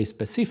that's very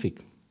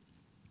specific.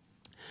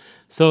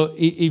 So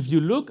if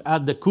you look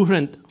at the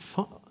current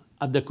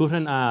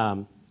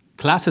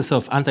classes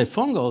of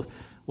antifungals,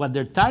 what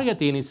they're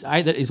targeting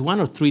is one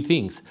or three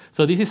things.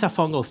 So this is a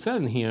fungal cell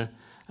in here,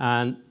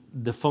 and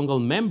the fungal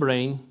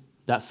membrane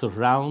that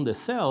surrounds the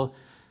cell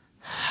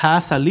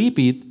has a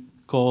lipid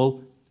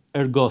called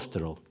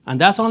ergosterol,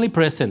 and that's only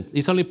present.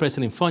 It's only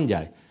present in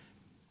fungi.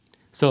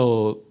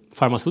 So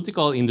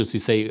pharmaceutical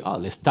industries say, "Oh,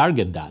 let's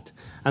target that,"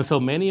 and so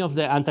many of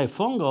the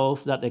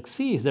antifungals that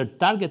exist, they're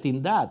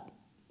targeting that.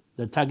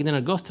 They're targeting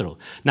ergosterol.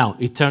 Now,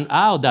 it turned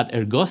out that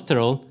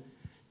ergosterol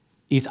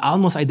is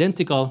almost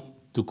identical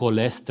to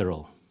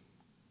cholesterol.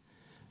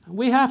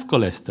 We have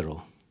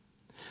cholesterol.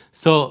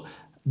 So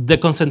the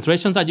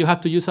concentrations that you have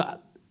to use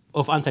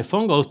of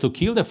antifungals to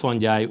kill the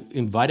fungi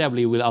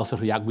invariably will also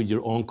react with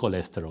your own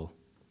cholesterol.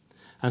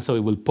 And so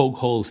it will poke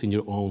holes in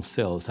your own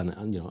cells, and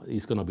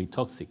it's going to be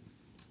toxic.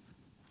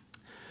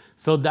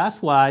 So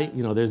that's why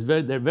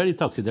they're very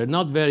toxic. They're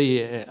not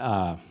very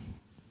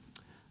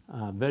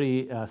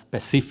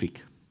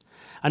specific.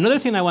 Another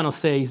thing I want to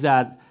say is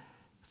that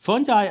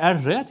fungi are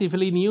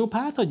relatively new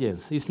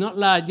pathogens. It's not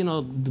like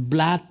the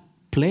black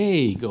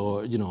plague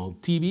or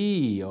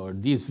TB or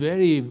these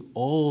very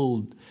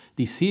old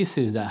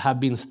diseases that have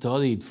been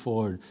studied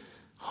for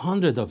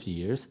hundreds of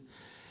years.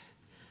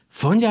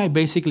 Fungi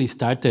basically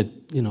started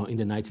in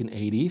the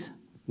 1980s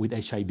with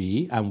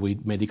HIV and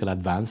with medical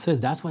advances.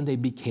 That's when they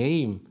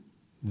became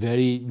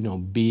very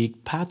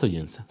big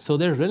pathogens. So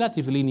they're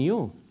relatively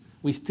new.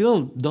 We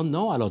still don't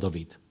know a lot of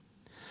it.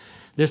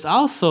 There's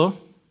also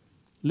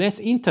less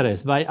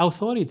interest by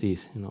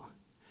authorities.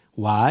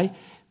 Why?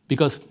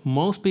 Because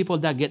most people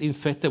that get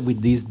infected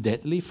with these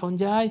deadly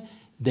fungi,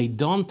 they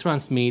don't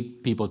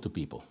transmit people to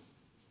people.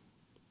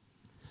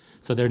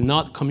 So they're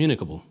not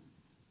communicable.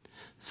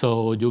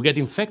 So you get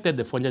infected,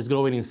 the fungi is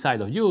growing inside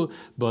of you,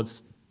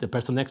 but the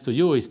person next to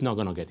you is not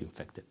going to get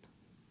infected.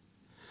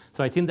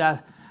 So I think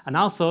that, and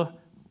also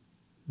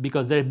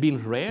because they've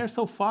been rare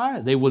so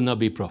far, they will not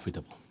be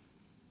profitable.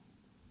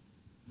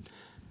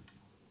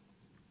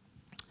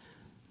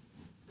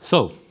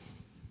 So,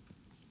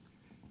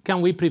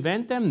 can we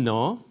prevent them?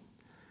 No.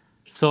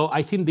 So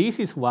I think this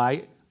is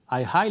why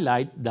I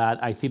highlight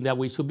that I think that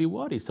we should be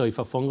worried. So if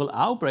a fungal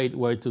outbreak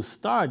were to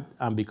start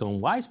and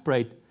become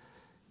widespread,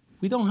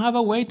 we don't have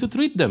a way to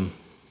treat them.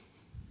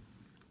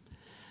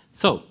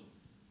 So,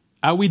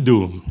 are we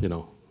doomed?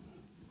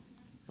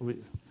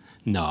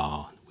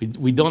 No,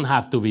 we don't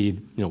have to be,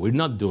 we're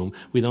not doomed.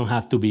 We don't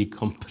have to be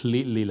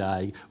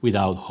completely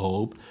without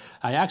hope.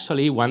 I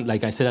actually want,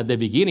 like I said at the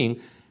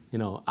beginning,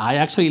 I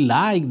actually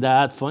like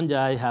that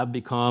fungi have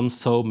become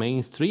so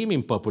mainstream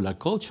in popular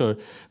culture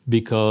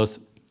because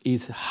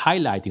it's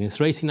highlighting, it's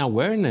raising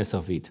awareness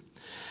of it.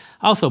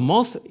 Also,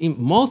 most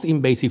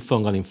invasive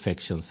fungal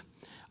infections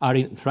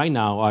right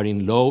now are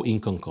in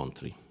low-income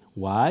countries.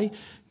 Why?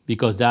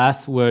 Because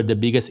that's where the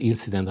biggest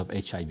incidence of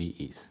HIV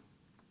is.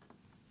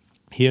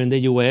 Here in the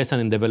US and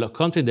in developed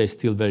countries, they're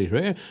still very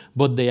rare,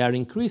 but they are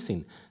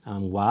increasing.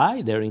 And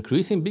why? They're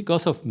increasing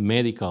because of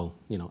medical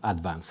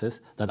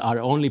advances that are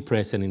only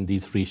present in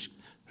these rich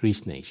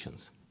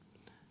nations.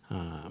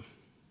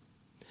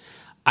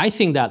 I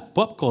think that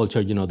pop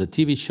culture, the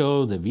TV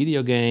shows, the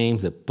video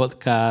games, the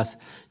podcasts,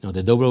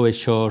 the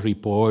WHO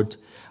report,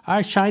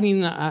 are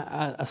shining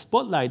a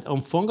spotlight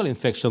on fungal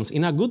infections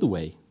in a good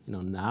way.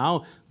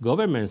 Now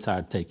governments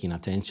are taking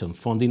attention,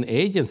 funding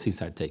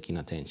agencies are taking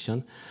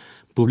attention.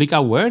 Public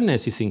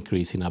awareness is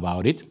increasing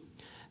about it,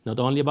 not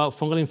only about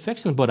fungal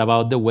infections, but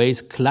about the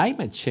ways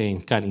climate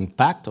change can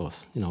impact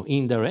us,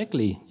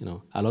 indirectly.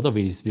 A lot of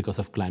it is because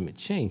of climate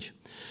change.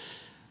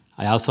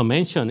 I also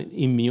mentioned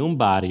immune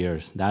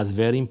barriers. That's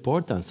very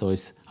important. So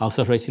it's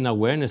also raising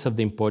awareness of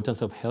the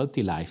importance of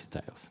healthy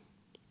lifestyles.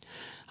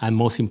 And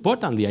most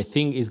importantly, I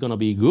think it's going to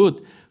be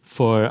good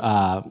for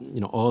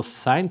us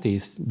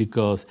scientists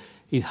because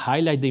it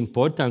highlights the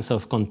importance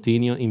of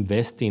continuing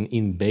investing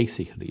in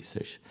basic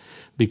research,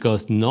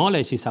 because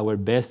knowledge is our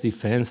best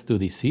defense to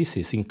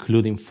diseases,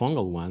 including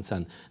fungal ones,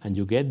 and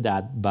you get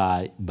that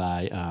by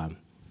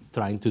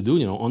trying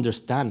to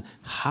understand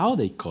how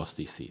they cause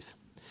disease.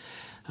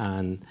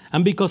 And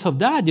because of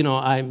that,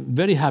 I'm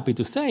very happy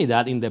to say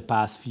that in the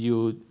past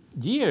few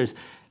years,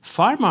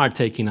 pharma are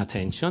taking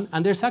attention,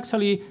 and there's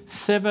actually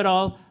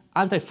several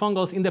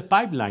antifungals in the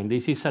pipeline.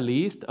 This is a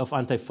list of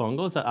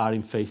antifungals that are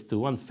in phase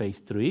 2 and phase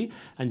 3,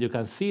 and you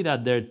can see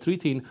that they're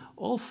treating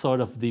all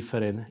sorts of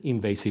different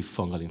invasive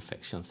fungal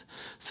infections.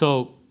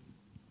 So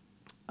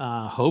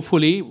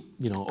hopefully,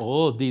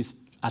 all of this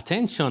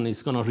attention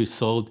is going to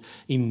result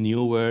in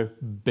newer,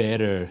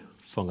 better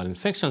fungal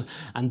infections,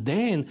 and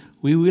then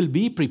we will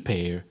be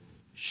prepared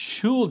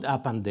should a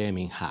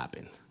pandemic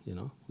happen.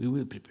 We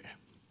will prepare.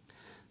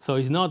 So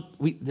it's not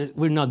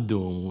we're not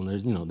doomed.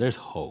 There's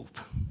hope.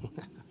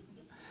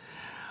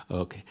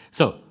 Okay,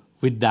 so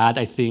with that,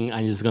 I think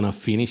I'm just gonna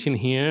finish in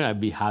here.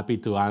 I'd be happy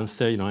to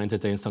answer,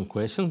 entertain some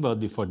questions. But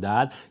before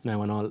that, I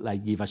want to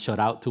give a shout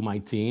out to my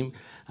team,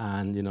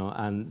 and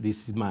and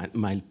this is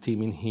my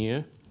team in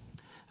here.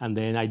 And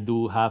then I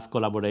do have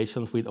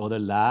collaborations with other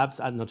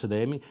labs at Notre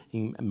Dame,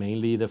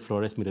 mainly the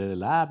Flores Mirere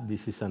lab.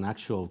 This is an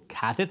actual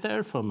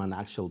catheter from an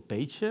actual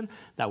patient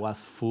that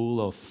was full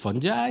of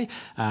fungi.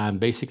 And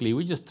basically,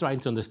 we're just trying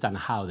to understand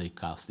how they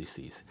cause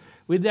disease,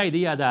 with the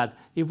idea that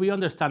if we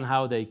understand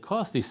how they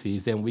cause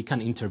disease, then we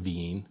can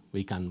intervene,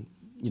 we can,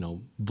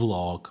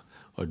 block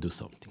or do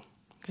something.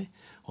 Okay?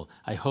 Well,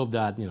 I hope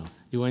that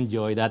you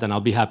enjoy that, and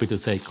I'll be happy to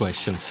take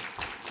questions.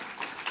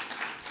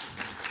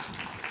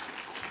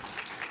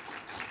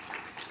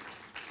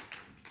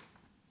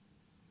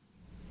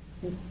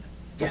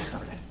 Yes,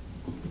 okay.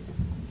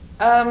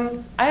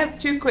 I have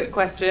two quick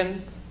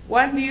questions.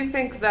 One, do you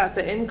think that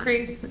the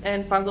increase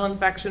in fungal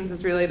infections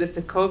is related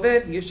to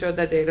COVID? You showed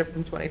that data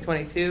from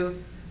 2022.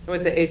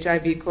 With the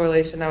HIV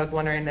correlation, I was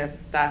wondering if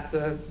that's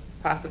a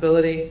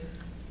possibility.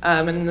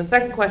 And then the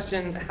second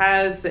question,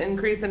 has the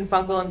increase in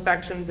fungal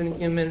infections in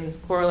humans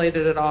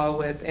correlated at all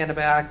with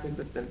antibiotic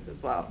resistance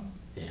as well?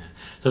 Yeah,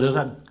 so those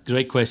are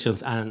great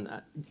questions.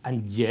 And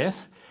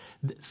yes,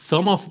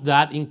 some of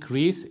that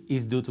increase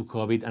is due to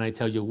COVID, and I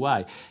tell you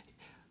why.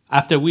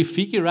 After we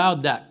figure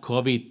out that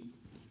COVID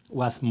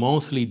was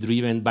mostly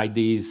driven by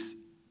this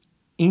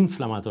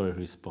inflammatory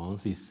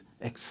response, this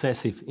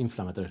excessive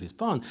inflammatory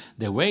response,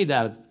 the way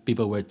that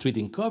people were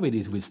treating COVID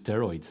is with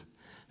steroids.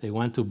 They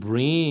want to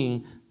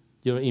bring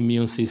your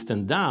immune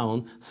system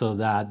down so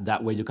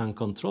that way you can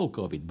control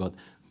COVID. But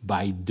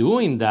by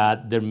doing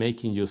that, they're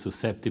making you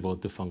susceptible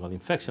to fungal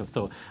infections.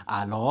 So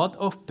a lot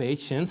of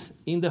patients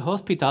in the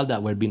hospital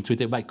that were being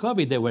treated by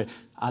COVID, they were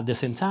at the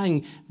same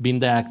time being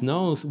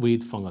diagnosed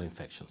with fungal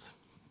infections.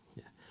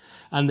 Yeah.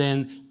 And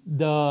then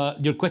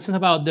your question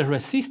about the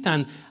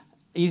resistance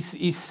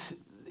is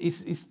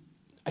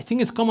I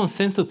think it's common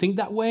sense to think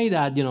that way,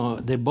 that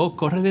they're both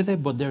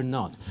correlated, but they're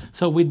not.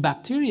 So with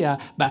bacteria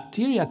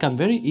can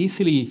very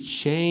easily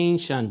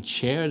change and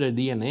share their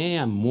DNA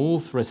and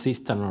move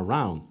resistance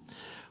around.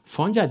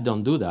 Fungi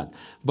don't do that.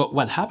 But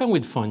what happened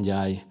with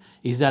fungi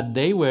is that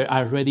they were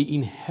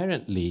already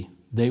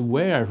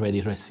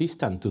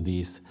resistant to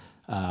these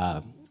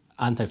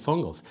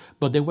antifungals,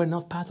 but they were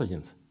not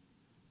pathogens,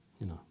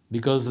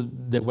 because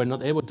they were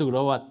not able to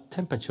grow at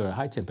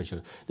high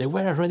temperature. They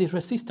were already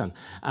resistant.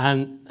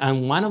 And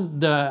one of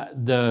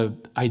the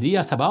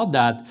ideas about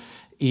that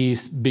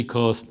is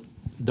because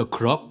the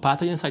crop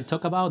pathogens I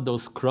talk about,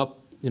 those fungal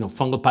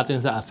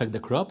pathogens that affect the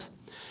crops,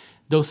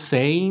 those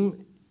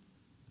same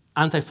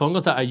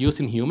antifungals that are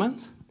used in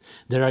humans,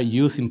 they are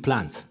used in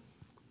plants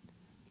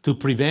to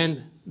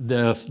prevent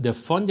the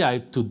fungi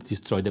to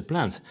destroy the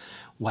plants.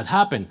 What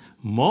happened?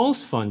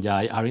 Most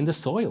fungi are in the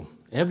soil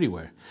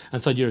everywhere.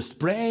 And so you're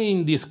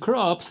spraying these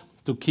crops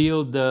to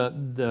kill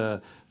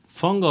the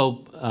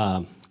fungal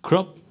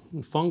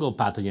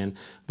pathogen,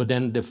 but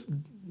then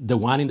the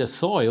one in the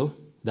soil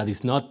that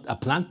is not a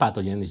plant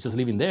pathogen, it's just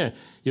living there,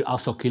 you're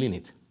also killing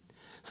it.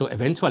 So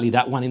eventually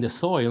that one in the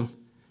soil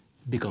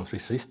becomes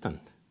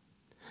resistant.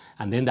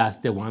 And then that's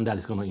the one that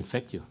is going to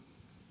infect you.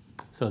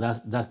 So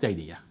that's the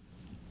idea.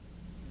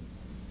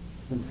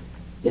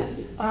 Yes.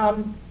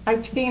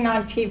 I've seen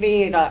on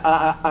TV,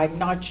 I'm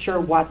not sure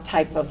what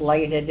type of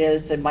light it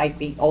is. It might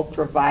be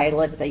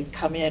ultraviolet. They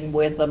come in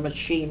with a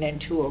machine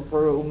into a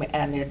room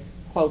and it,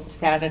 quote,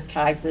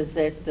 sanitizes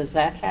it. Does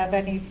that have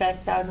any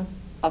effect on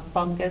a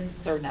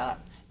fungus or not?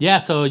 Yeah,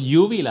 so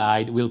UV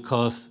light will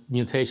cause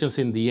mutations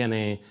in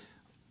DNA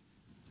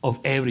of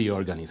every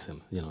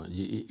organism.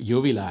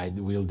 UV light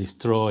will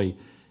destroy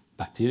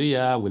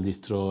bacteria, will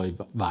destroy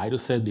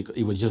viruses, because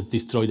it will just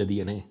destroy the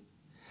DNA.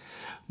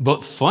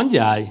 But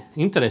fungi,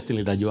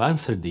 interestingly that you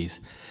answered this,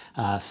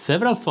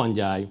 several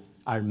fungi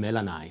are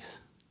melanized.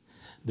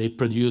 They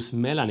produce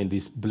melanin,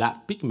 this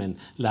black pigment,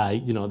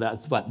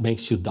 that's what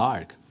makes you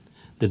dark.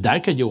 The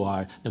darker you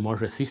are, the more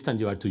resistant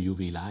you are to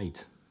UV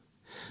light.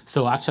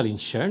 So actually in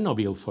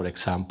Chernobyl, for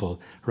example,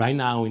 right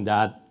now in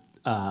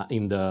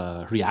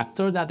the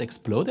reactor that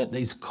exploded,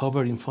 it's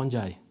covered in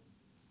fungi.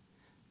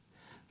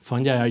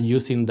 fungi are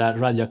using that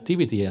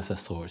radioactivity as a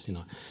source,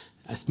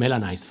 as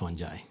melanized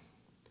fungi.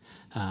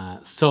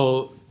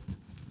 So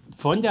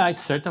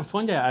certain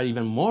fungi are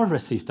even more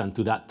resistant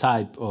to that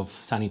type of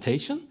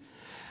sanitation.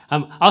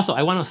 Also,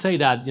 I want to say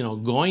that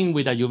going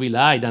with a UV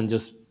light and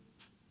just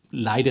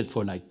light it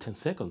for like 10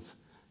 seconds,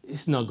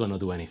 it's not going to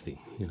do anything.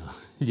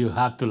 You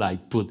have to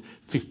put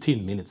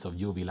 15 minutes of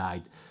UV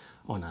light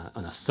on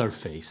a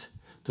surface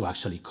to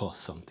actually cause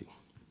something.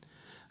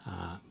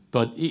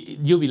 But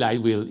UV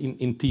light will,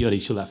 in theory,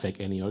 should affect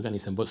any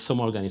organism, but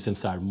some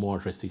organisms are more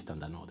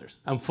resistant than others,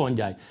 and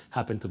fungi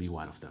happen to be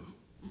one of them.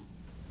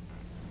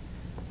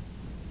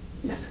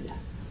 Yes. Yeah.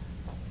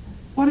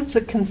 What is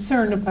the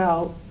concern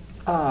about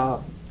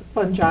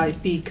fungi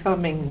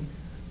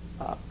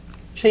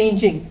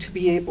changing to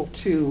be able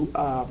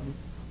to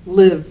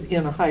live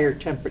in a higher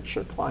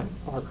temperature climate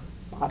or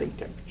body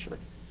temperature?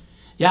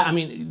 Yeah, I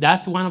mean,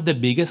 that's one of the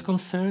biggest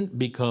concerns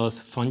because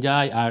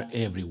fungi are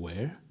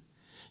everywhere.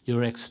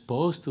 You're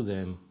exposed to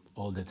them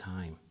all the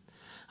time.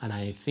 And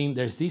I think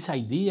there's this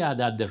idea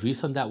that the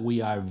reason that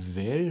we are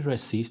very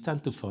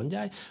resistant to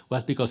fungi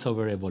was because of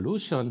our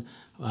evolution,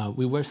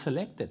 we were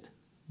selected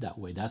that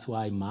way. That's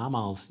why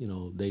mammals,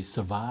 they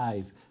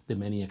survive the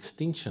many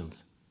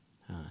extinctions.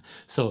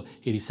 So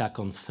it is a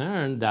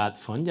concern that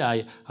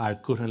fungi are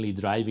currently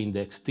driving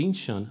the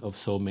extinction of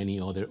so many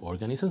other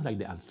organisms, like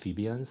the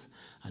amphibians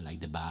and like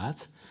the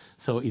bats.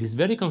 So it is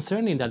very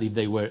concerning that if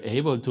they were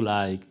able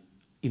to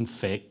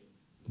infect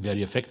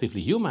very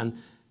effectively humans,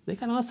 they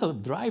can also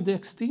drive the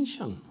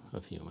extinction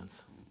of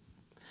humans.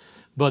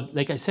 But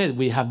like I said,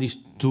 we have these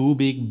two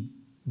big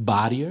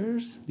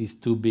barriers, these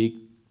two big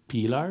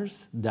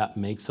pillars that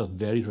makes us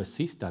very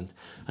resistant.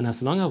 And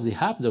as long as we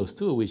have those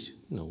two, which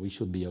we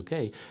should be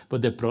okay.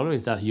 But the problem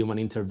is that human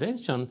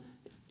intervention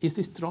is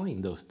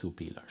destroying those two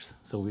pillars.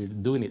 So we're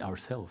doing it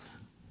ourselves.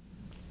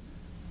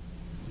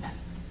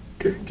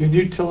 Can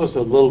you tell us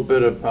a little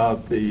bit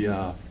about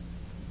the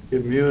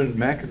immune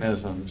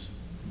mechanisms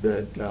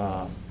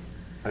that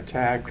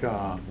attack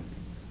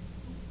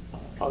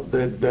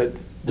that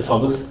the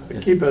fungus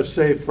keep us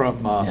safe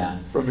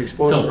from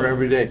exposure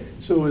every day?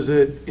 So is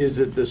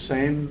it the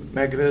same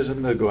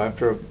mechanism that go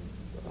after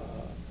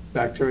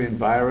bacteria and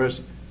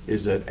virus?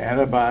 Is it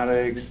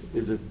antibiotics?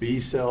 Is it B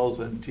cells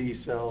and T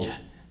cells?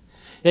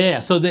 Yeah.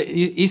 So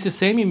it's the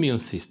same immune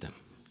system.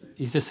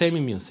 It's the same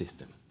immune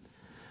system.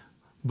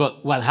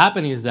 But what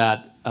happens is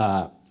that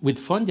with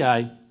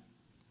fungi,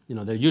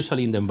 they're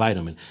usually in the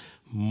environment.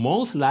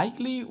 Most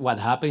likely what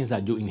happens is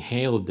that you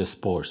inhale the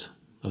spores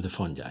of the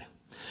fungi.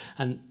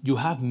 And you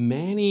have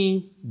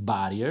many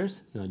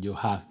barriers. You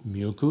have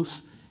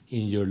mucus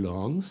in your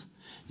lungs.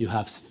 You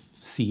have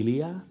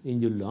cilia in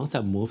your lungs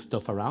that move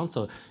stuff around.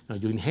 So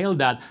you inhale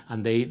that,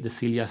 and the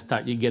cilia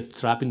you get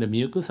trapped in the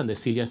mucus, and the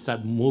cilia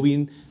start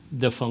moving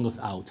the fungus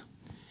out.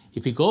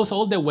 If it goes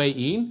all the way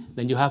in,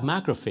 then you have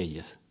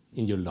macrophages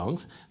in your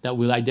lungs that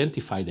will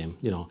identify them,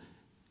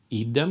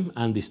 eat them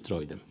and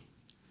destroy them.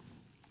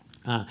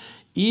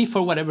 If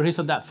for whatever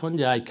reason that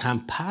fungi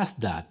can pass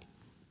that,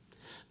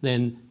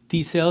 then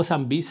T cells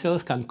and B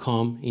cells can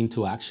come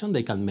into action.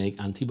 They can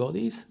make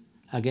antibodies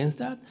against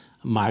that,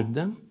 mark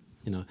them.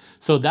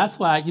 So that's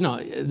why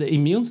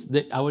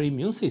our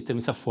immune system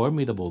is a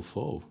formidable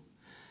foe.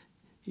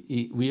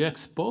 We are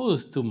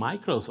exposed to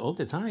microbes all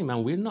the time,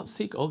 and we're not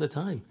sick all the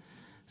time.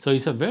 So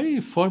it's a very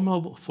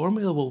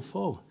formidable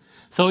foe.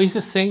 So it's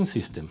the same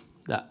system.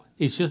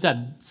 It's just that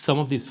some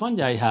of these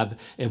fungi have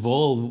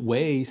evolved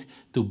ways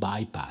to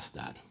bypass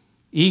that.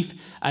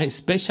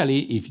 Especially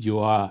if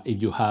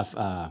you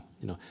have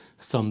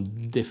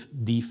some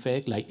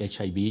defect like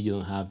HIV, you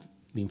don't have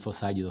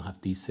lymphocytes, you don't have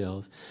T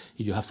cells.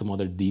 If you have some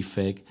other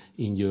defect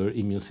in your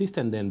immune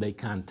system, then they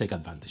can take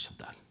advantage of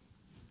that.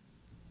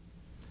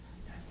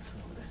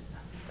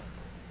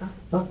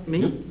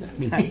 Me?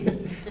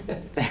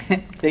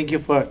 Thank you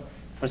for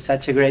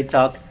such a great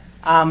talk.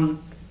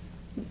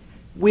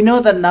 We know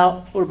that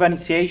now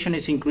urbanization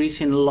is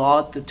increasing a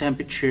lot the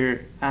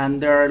temperature,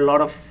 and there are a lot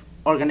of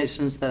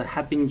organisms that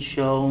have been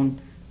shown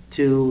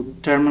to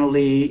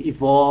terminally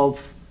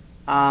evolve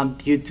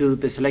due to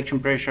the selection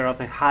pressure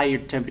of a higher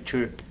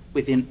temperature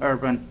within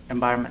urban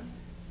environment.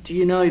 Do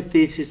you know if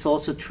this is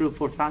also true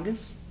for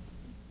fungus?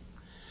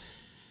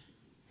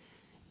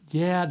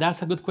 Yeah,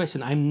 that's a good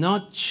question. I'm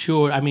not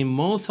sure. I mean,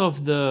 most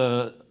of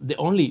the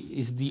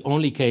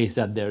only case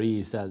that there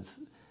is that's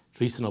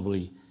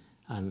reasonably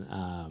and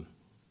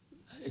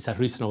it's a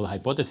reasonable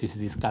hypothesis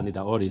is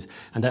Candida auris,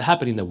 and that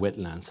happened in the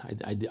wetlands.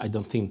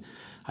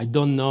 I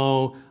don't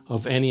know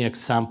of any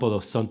example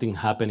of something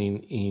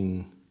happening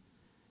in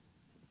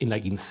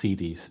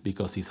cities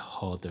because it's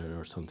hotter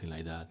or something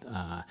like that.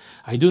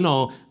 I do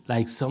know,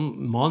 like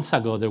some months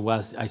ago,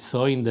 I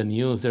saw in the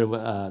news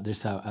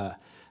there's a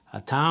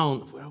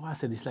town. Where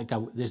was it? It's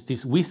there's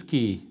this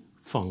whiskey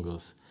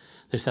fungus.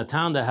 There's a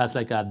town that has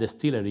like a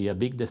distillery, a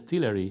big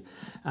distillery,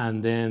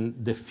 and then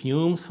the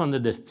fumes from the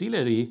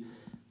distillery.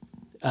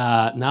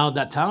 Now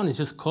that town is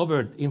just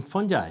covered in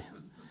fungi,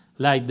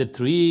 like the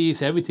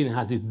trees, everything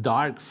has this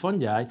dark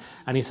fungi,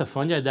 and it's a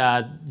fungi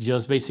that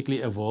just basically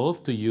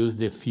evolved to use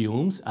the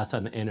fumes as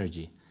an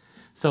energy.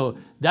 So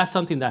that's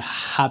something that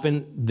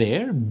happened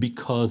there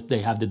because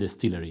they have the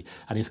distillery,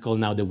 and it's called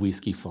now the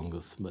whiskey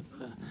fungus. But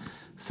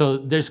so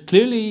there's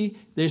clearly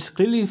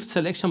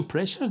selection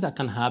pressures that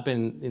can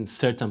happen in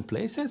certain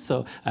places.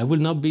 So I will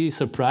not be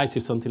surprised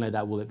if something like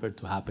that will ever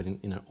to happen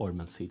in an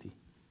urban city.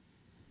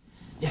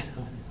 Yes.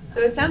 So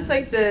it sounds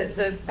like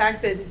the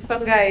fact that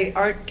fungi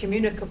aren't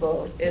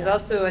communicable is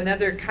also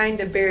another kind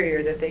of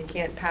barrier that they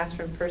can't pass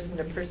from person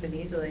to person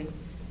easily.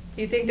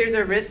 Do you think there's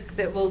a risk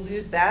that we'll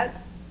lose that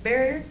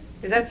barrier?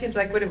 Because that seems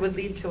like what it would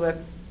lead to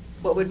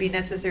what would be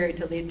necessary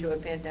to lead to a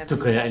pandemic. To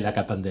create like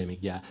a pandemic,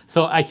 yeah. So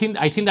I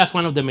think that's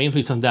one of the main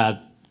reasons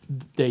that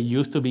they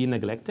used to be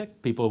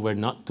neglected. People were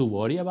not too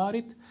worried about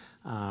it.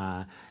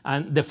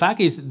 And the fact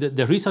is,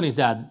 the reason is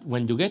that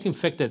when you get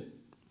infected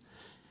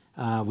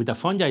with a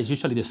fungi, it's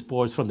usually the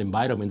spores from the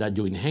environment that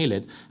you inhale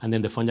it, and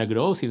then the fungi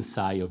grows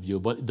inside of you,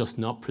 but it does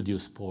not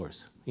produce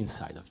spores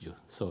inside of you.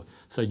 So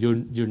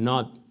you're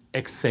not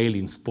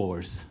exhaling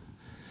spores.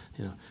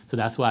 So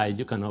that's why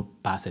you cannot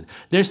pass it.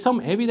 There's some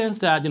evidence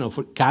that,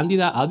 for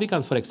Candida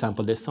albicans, for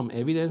example, there's some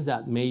evidence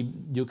that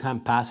you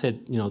can pass it,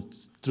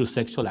 through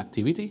sexual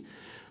activity,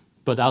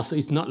 but also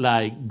it's not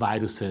like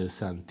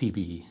viruses and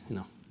TB,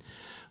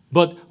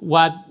 But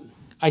what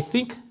I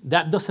think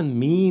that doesn't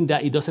mean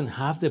that it doesn't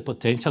have the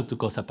potential to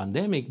cause a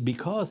pandemic,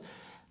 because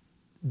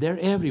they're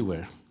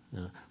everywhere.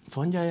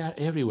 Fungi are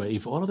everywhere.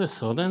 If all of a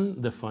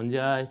sudden the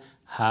fungi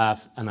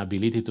have an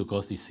ability to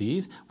cause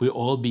disease, we'll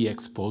all be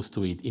exposed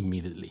to it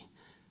immediately.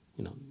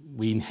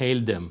 We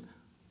inhale them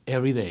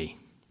every day,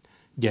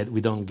 yet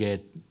we don't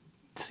get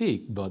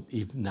sick. But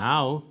if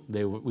now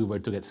we were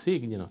to get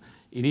sick,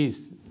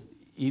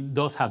 it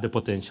does have the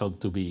potential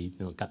to be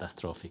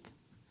catastrophic.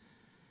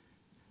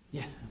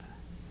 Yes.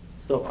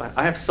 So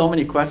I have so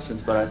many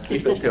questions, but I'll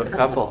keep it to a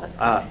couple.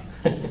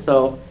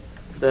 So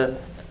the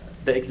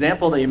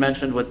example that you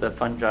mentioned with the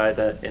fungi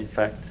that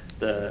infect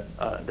the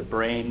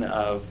brain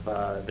of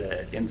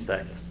the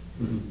insects,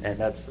 and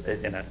that's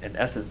in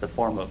essence a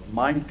form of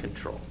mind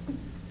control.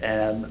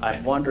 And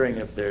I'm wondering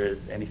if there's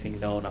anything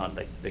known on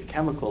the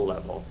chemical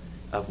level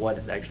of what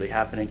is actually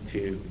happening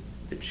to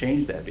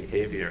change that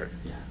behavior.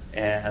 Yeah.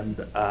 And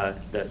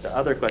the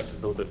other question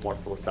is a little bit more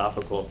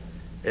philosophical,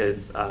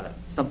 is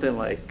something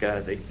like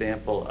the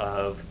example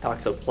of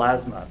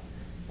toxoplasma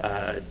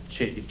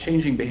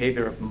changing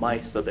behavior of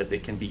mice so that they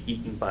can be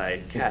eaten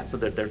by cats, so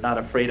that they're not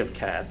afraid of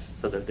cats,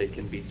 so that they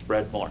can be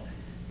spread more.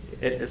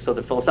 So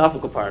the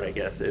philosophical part, I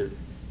guess, is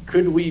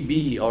could we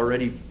be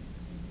already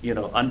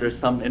under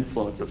some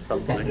influence of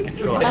some mind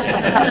control?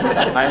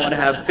 I want to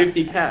have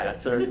 50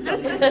 cats or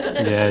something.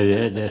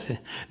 Yeah.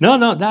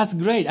 No, that's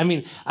great. I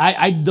mean,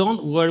 I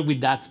don't work with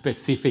that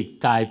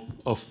specific type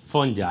of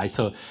fungi.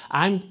 So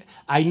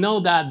I know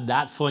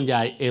that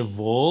fungi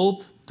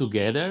evolved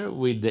together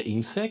with the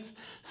insects.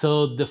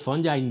 So the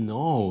fungi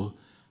know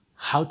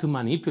how to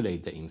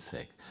manipulate the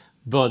insect.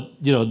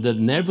 But, the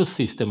nervous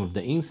system of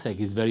the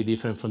insect is very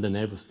different from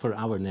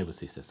our nervous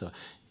system. So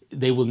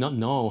they will not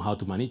know how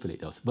to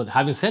manipulate us. But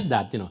having said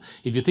that,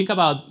 if you think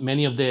about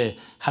many of the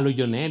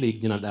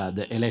hallucinogenic,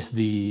 the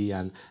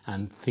LSD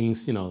and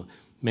things,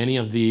 many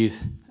of these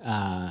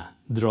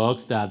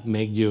drugs that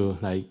make you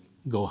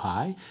go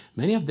high,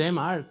 many of them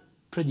are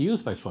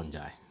produced by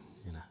fungi.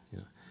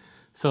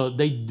 So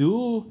they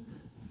do,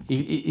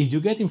 if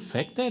you get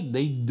infected,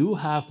 they do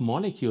have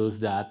molecules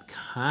that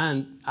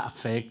can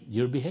affect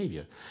your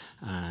behavior.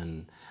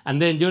 And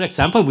then your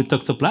example with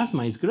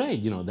toxoplasma is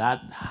great.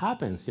 That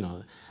happens.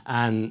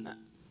 And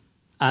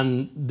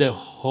the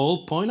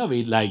whole point of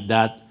it, like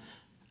that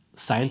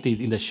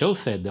scientist in the show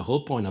said, the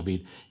whole point of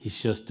it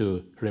is just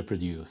to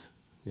reproduce.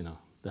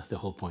 That's the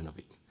whole point of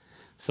it.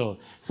 So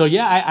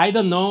yeah, I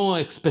don't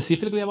know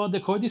specifically about the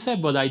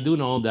cordyceps, but I do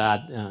know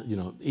that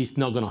it's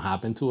not going to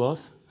happen to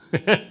us.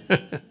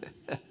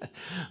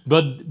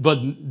 but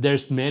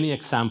there's many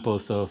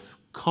examples of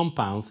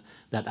compounds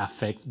that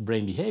affect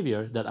brain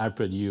behavior that are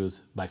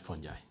produced by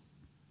fungi.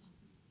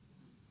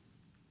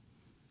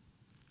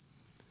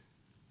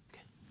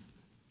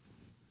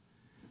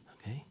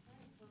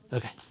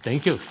 Okay,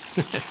 thank you.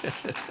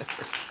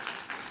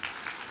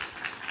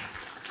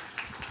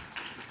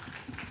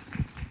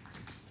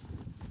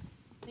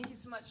 Thank you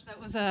so much. That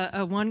was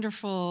a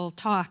wonderful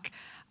talk.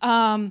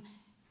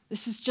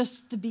 This is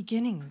just the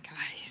beginning,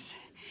 guys.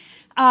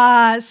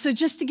 So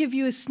just to give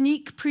you a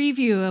sneak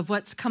preview of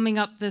what's coming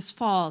up this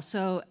fall.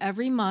 So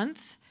every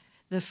month,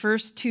 the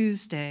first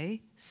Tuesday,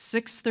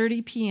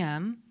 6:30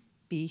 p.m.,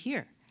 be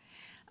here.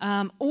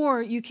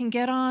 Or you can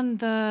get on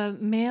the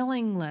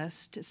mailing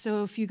list.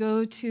 So if you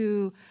go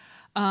to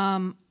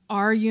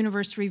Our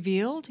Universe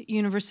Revealed,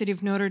 University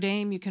of Notre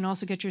Dame, you can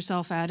also get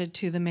yourself added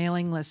to the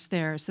mailing list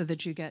there so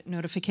that you get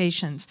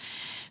notifications.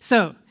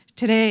 So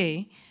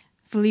today,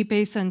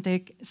 Felipe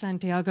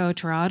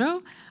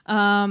Santiago-Tirado.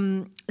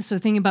 So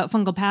thinking about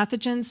fungal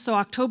pathogens. So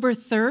October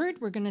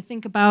 3rd, we're going to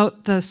think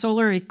about the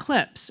solar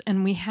eclipse.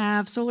 And we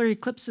have solar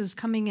eclipses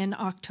coming in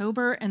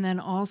October and then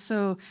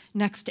also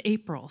next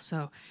April.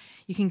 So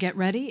you can get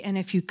ready. And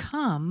if you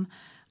come,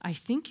 I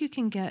think you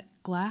can get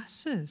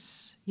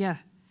glasses. Yeah.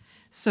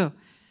 So,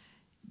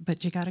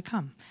 but you got to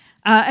come.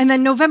 And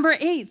then November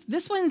 8th,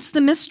 this one's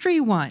the mystery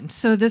one.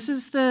 So this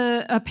is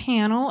a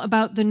panel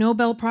about the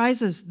Nobel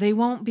Prizes. They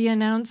won't be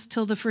announced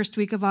till the first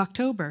week of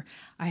October.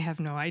 I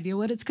have no idea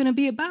what it's going to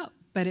be about,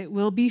 but it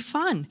will be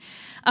fun.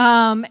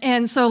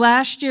 And so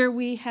last year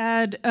we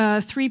had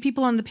 3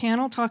 people on the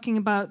panel talking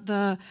about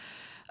the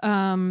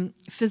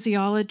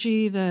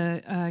physiology,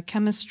 the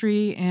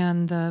chemistry,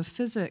 and the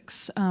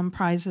physics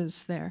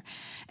prizes there.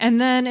 And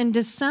then in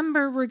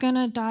December, we're going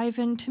to dive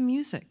into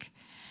music.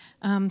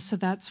 So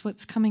that's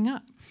what's coming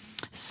up.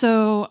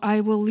 So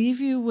I will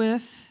leave you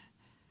with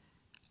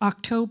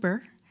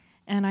October,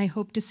 and I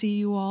hope to see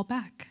you all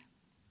back.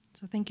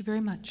 So thank you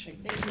very much.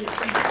 Thank you.